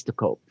better ways to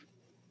cope,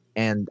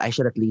 and I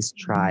should at least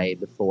try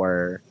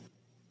before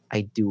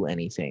I do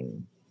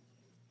anything,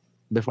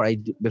 before I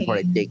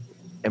Okay. take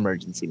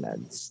emergency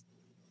meds.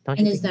 Don't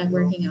you And is think that so?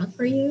 working out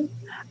for you?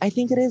 I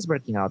think it is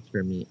working out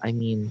for me. I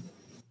mean,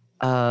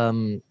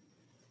 um,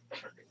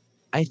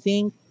 I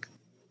think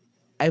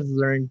I've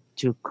learned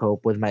to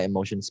cope with my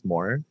emotions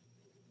more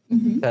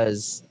Mm-hmm.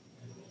 because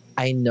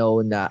I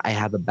know that I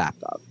have a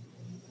backup.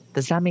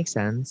 Does that make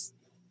sense?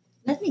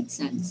 That makes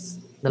sense.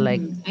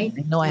 Like,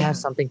 I know I have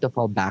Yeah. something to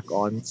fall back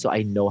on, so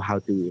I know how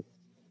to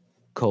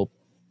cope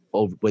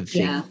with things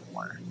Yeah.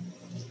 more.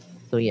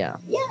 So yeah,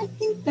 Yeah, I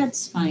think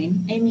that's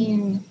fine. I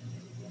mean,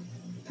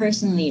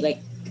 personally, like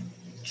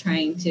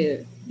trying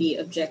to be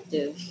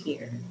objective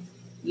here,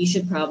 you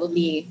should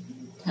probably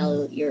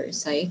tell your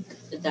psych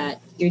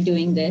that you're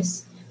doing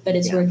this, but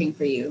it's yeah, working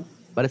for you.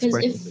 but it's Because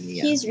working if for me.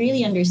 Yeah, he's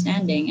really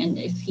understanding and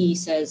if he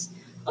says,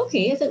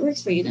 okay, if it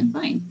works for you, then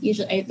fine.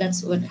 Usually,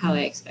 that's what how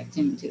I expect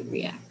him to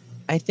react.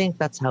 I think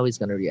that's how he's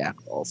gonna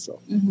react.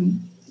 Also, Mm-hmm.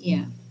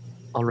 Yeah.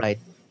 all right,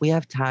 we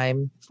have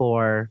time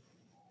for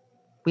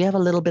we have a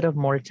little bit of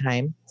more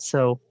time,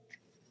 so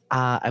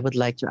I would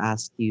like to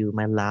ask you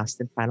my last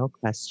and final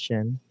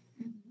question.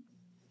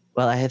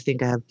 Well, I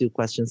think I have two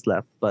questions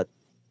left, but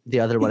the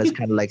other one is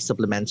kind of like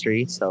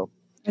supplementary. So,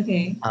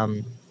 Okay.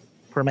 um,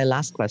 for my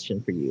last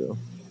question for you,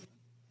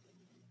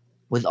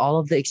 with all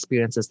of the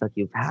experiences that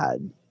you've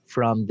had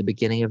from the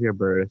beginning of your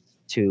birth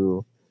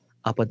to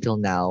up until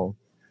now,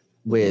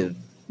 with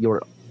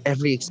your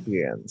every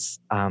experience,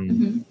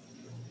 Mm-hmm.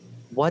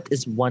 what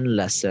is one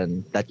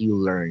lesson that you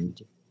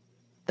learned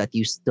that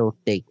you still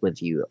take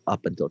with you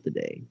up until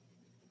today,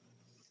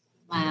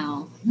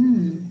 Wow.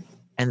 Hmm.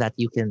 and that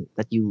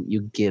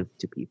you give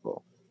to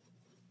people?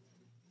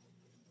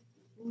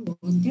 Ooh,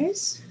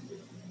 there's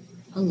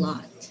a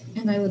lot,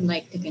 and I would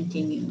like to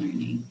continue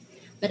learning.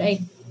 But I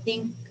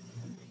think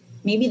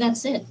maybe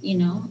that's it.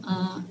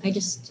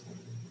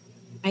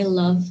 I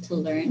love to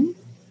learn,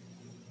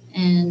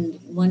 and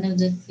one of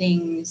the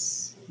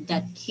things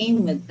that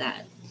came with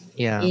that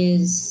Yeah,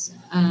 is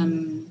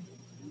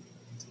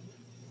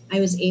I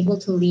was able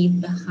to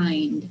leave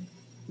behind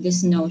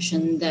this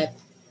notion that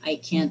I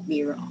can't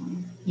be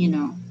wrong.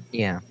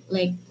 yeah,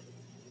 Like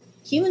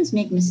humans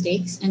make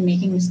mistakes, and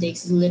making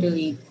mistakes is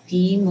literally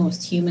the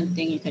most human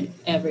thing you could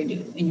ever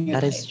do in your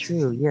that is life.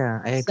 true. Yeah,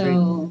 I agree.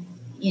 So,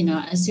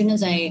 as soon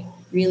as I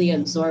really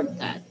absorbed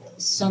that,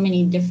 so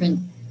many different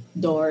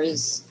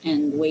doors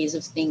and ways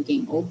of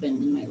thinking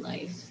opened in my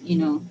life.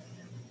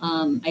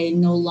 I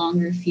no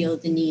longer feel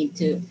the need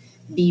to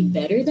be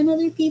better than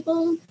other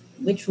people,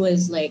 which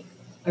was like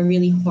a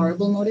really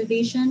horrible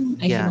motivation.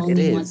 I should Yeah, it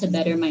only want is. to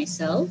better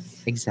myself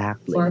for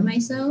Exactly.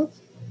 myself.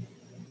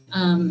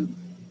 Um,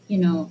 you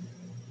know,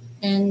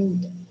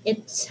 and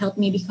it's helped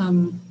me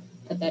become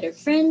a better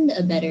friend,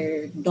 a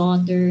better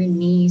daughter,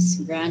 niece,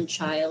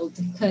 grandchild,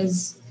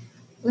 because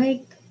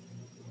like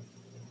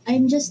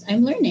I'm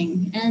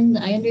learning and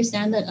I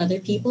understand that other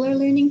people are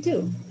learning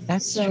too.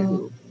 That's So,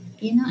 true.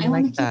 I I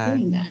want like to keep that.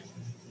 doing that.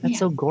 That's Yeah.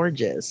 so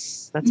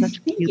gorgeous. That's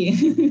such Thank cute.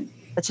 you.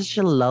 That's such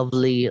a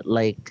lovely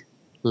like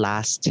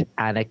last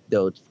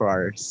anecdote for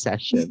our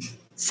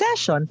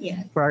session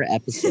Yeah. for our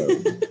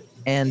episode.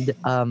 And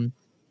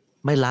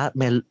my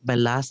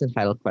last and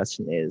final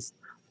question is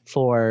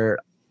for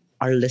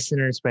our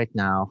listeners right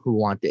now who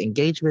want to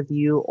engage with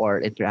you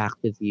or interact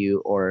with you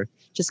or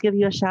just give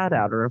you a shout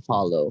out or a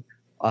follow.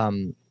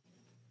 Um,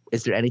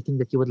 is there anything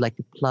that you would like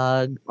to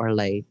plug, or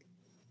like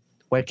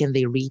where can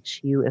they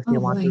reach you if they Oh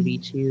want to boy.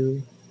 reach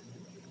you?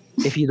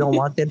 If you don't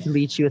want them to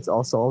reach you, it's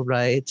also all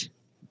right.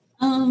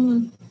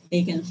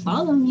 They can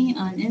follow me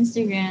on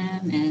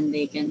Instagram and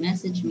they can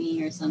message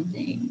me or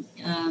something.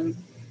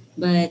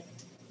 But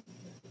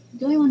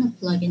do I want to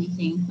plug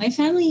anything? My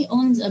family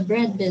owns a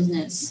bread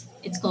business.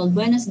 It's called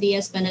Buenos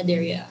Dias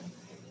Panaderia.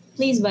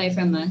 Please buy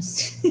from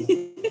us.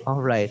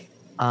 All right.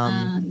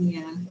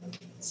 Yeah.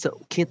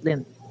 So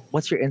Caitlin,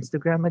 what's your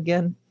Instagram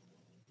again?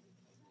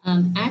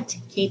 At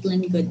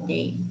Caitlin Good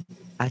Day.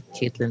 At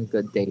Caitlin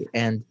Good Day.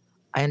 And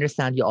I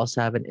understand you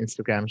also have an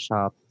Instagram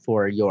shop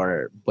for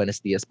your Buenos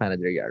Dias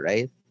Panaderia,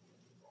 right?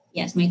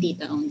 Yes, my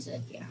tita owns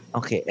it. Yeah.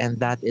 Okay, and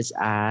that is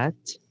at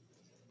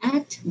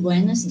At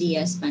Buenos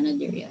Dias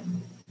Panaderia.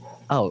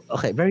 oh,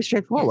 okay, very Yes.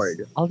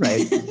 straightforward. All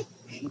right,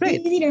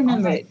 great. Easy to All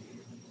remember. right.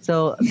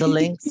 So the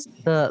links,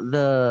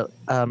 the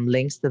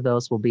links to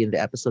those will be in the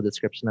episode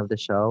description of the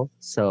show.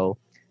 So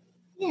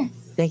Yes.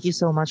 Thank you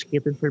so much,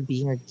 Caitlin, for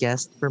being a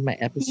guest for my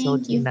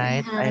episode Thank you for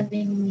tonight.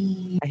 having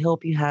me. I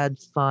hope you had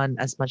fun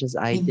as much as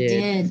I I did.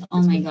 did. Oh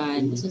This my was God.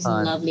 really This was a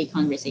fun. lovely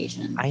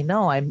conversation. I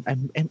know. I'm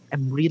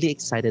really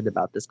excited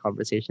about this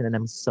conversation, and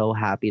I'm so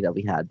happy that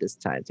we had this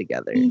time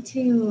together. Me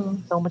too.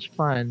 So much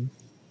fun.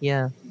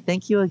 Yeah.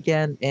 Thank you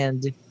again.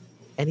 And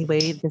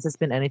anyway, this has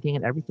been Anything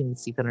and Everything with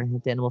Stephen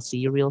Argente, and we'll see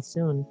you real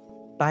soon.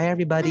 Bye,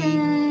 everybody.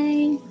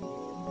 Bye.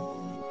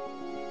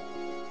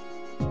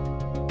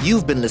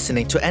 You've been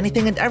listening to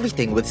Anything and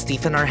Everything with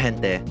Stephen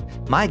Argente.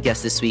 My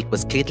guest this week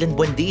was Caitlin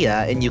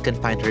Buendia, and you can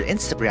find her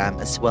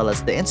Instagram as well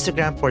as the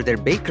Instagram for their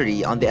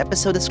bakery on the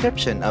episode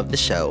description of the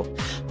show.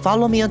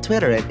 Follow me on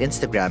Twitter and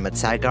Instagram at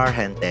Saga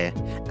Argente.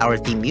 Our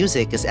theme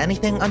music is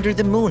Anything Under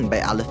the Moon by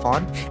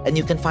Alifon, and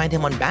you can find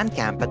him on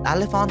Bandcamp at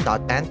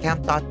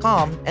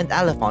alifon.bandcamp.com and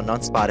Alifon on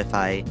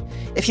Spotify.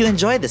 If you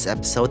enjoyed this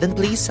episode, then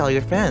please tell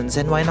your friends,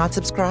 and why not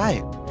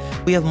subscribe?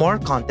 We have more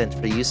content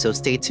for you, so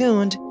stay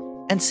tuned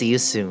and see you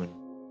soon.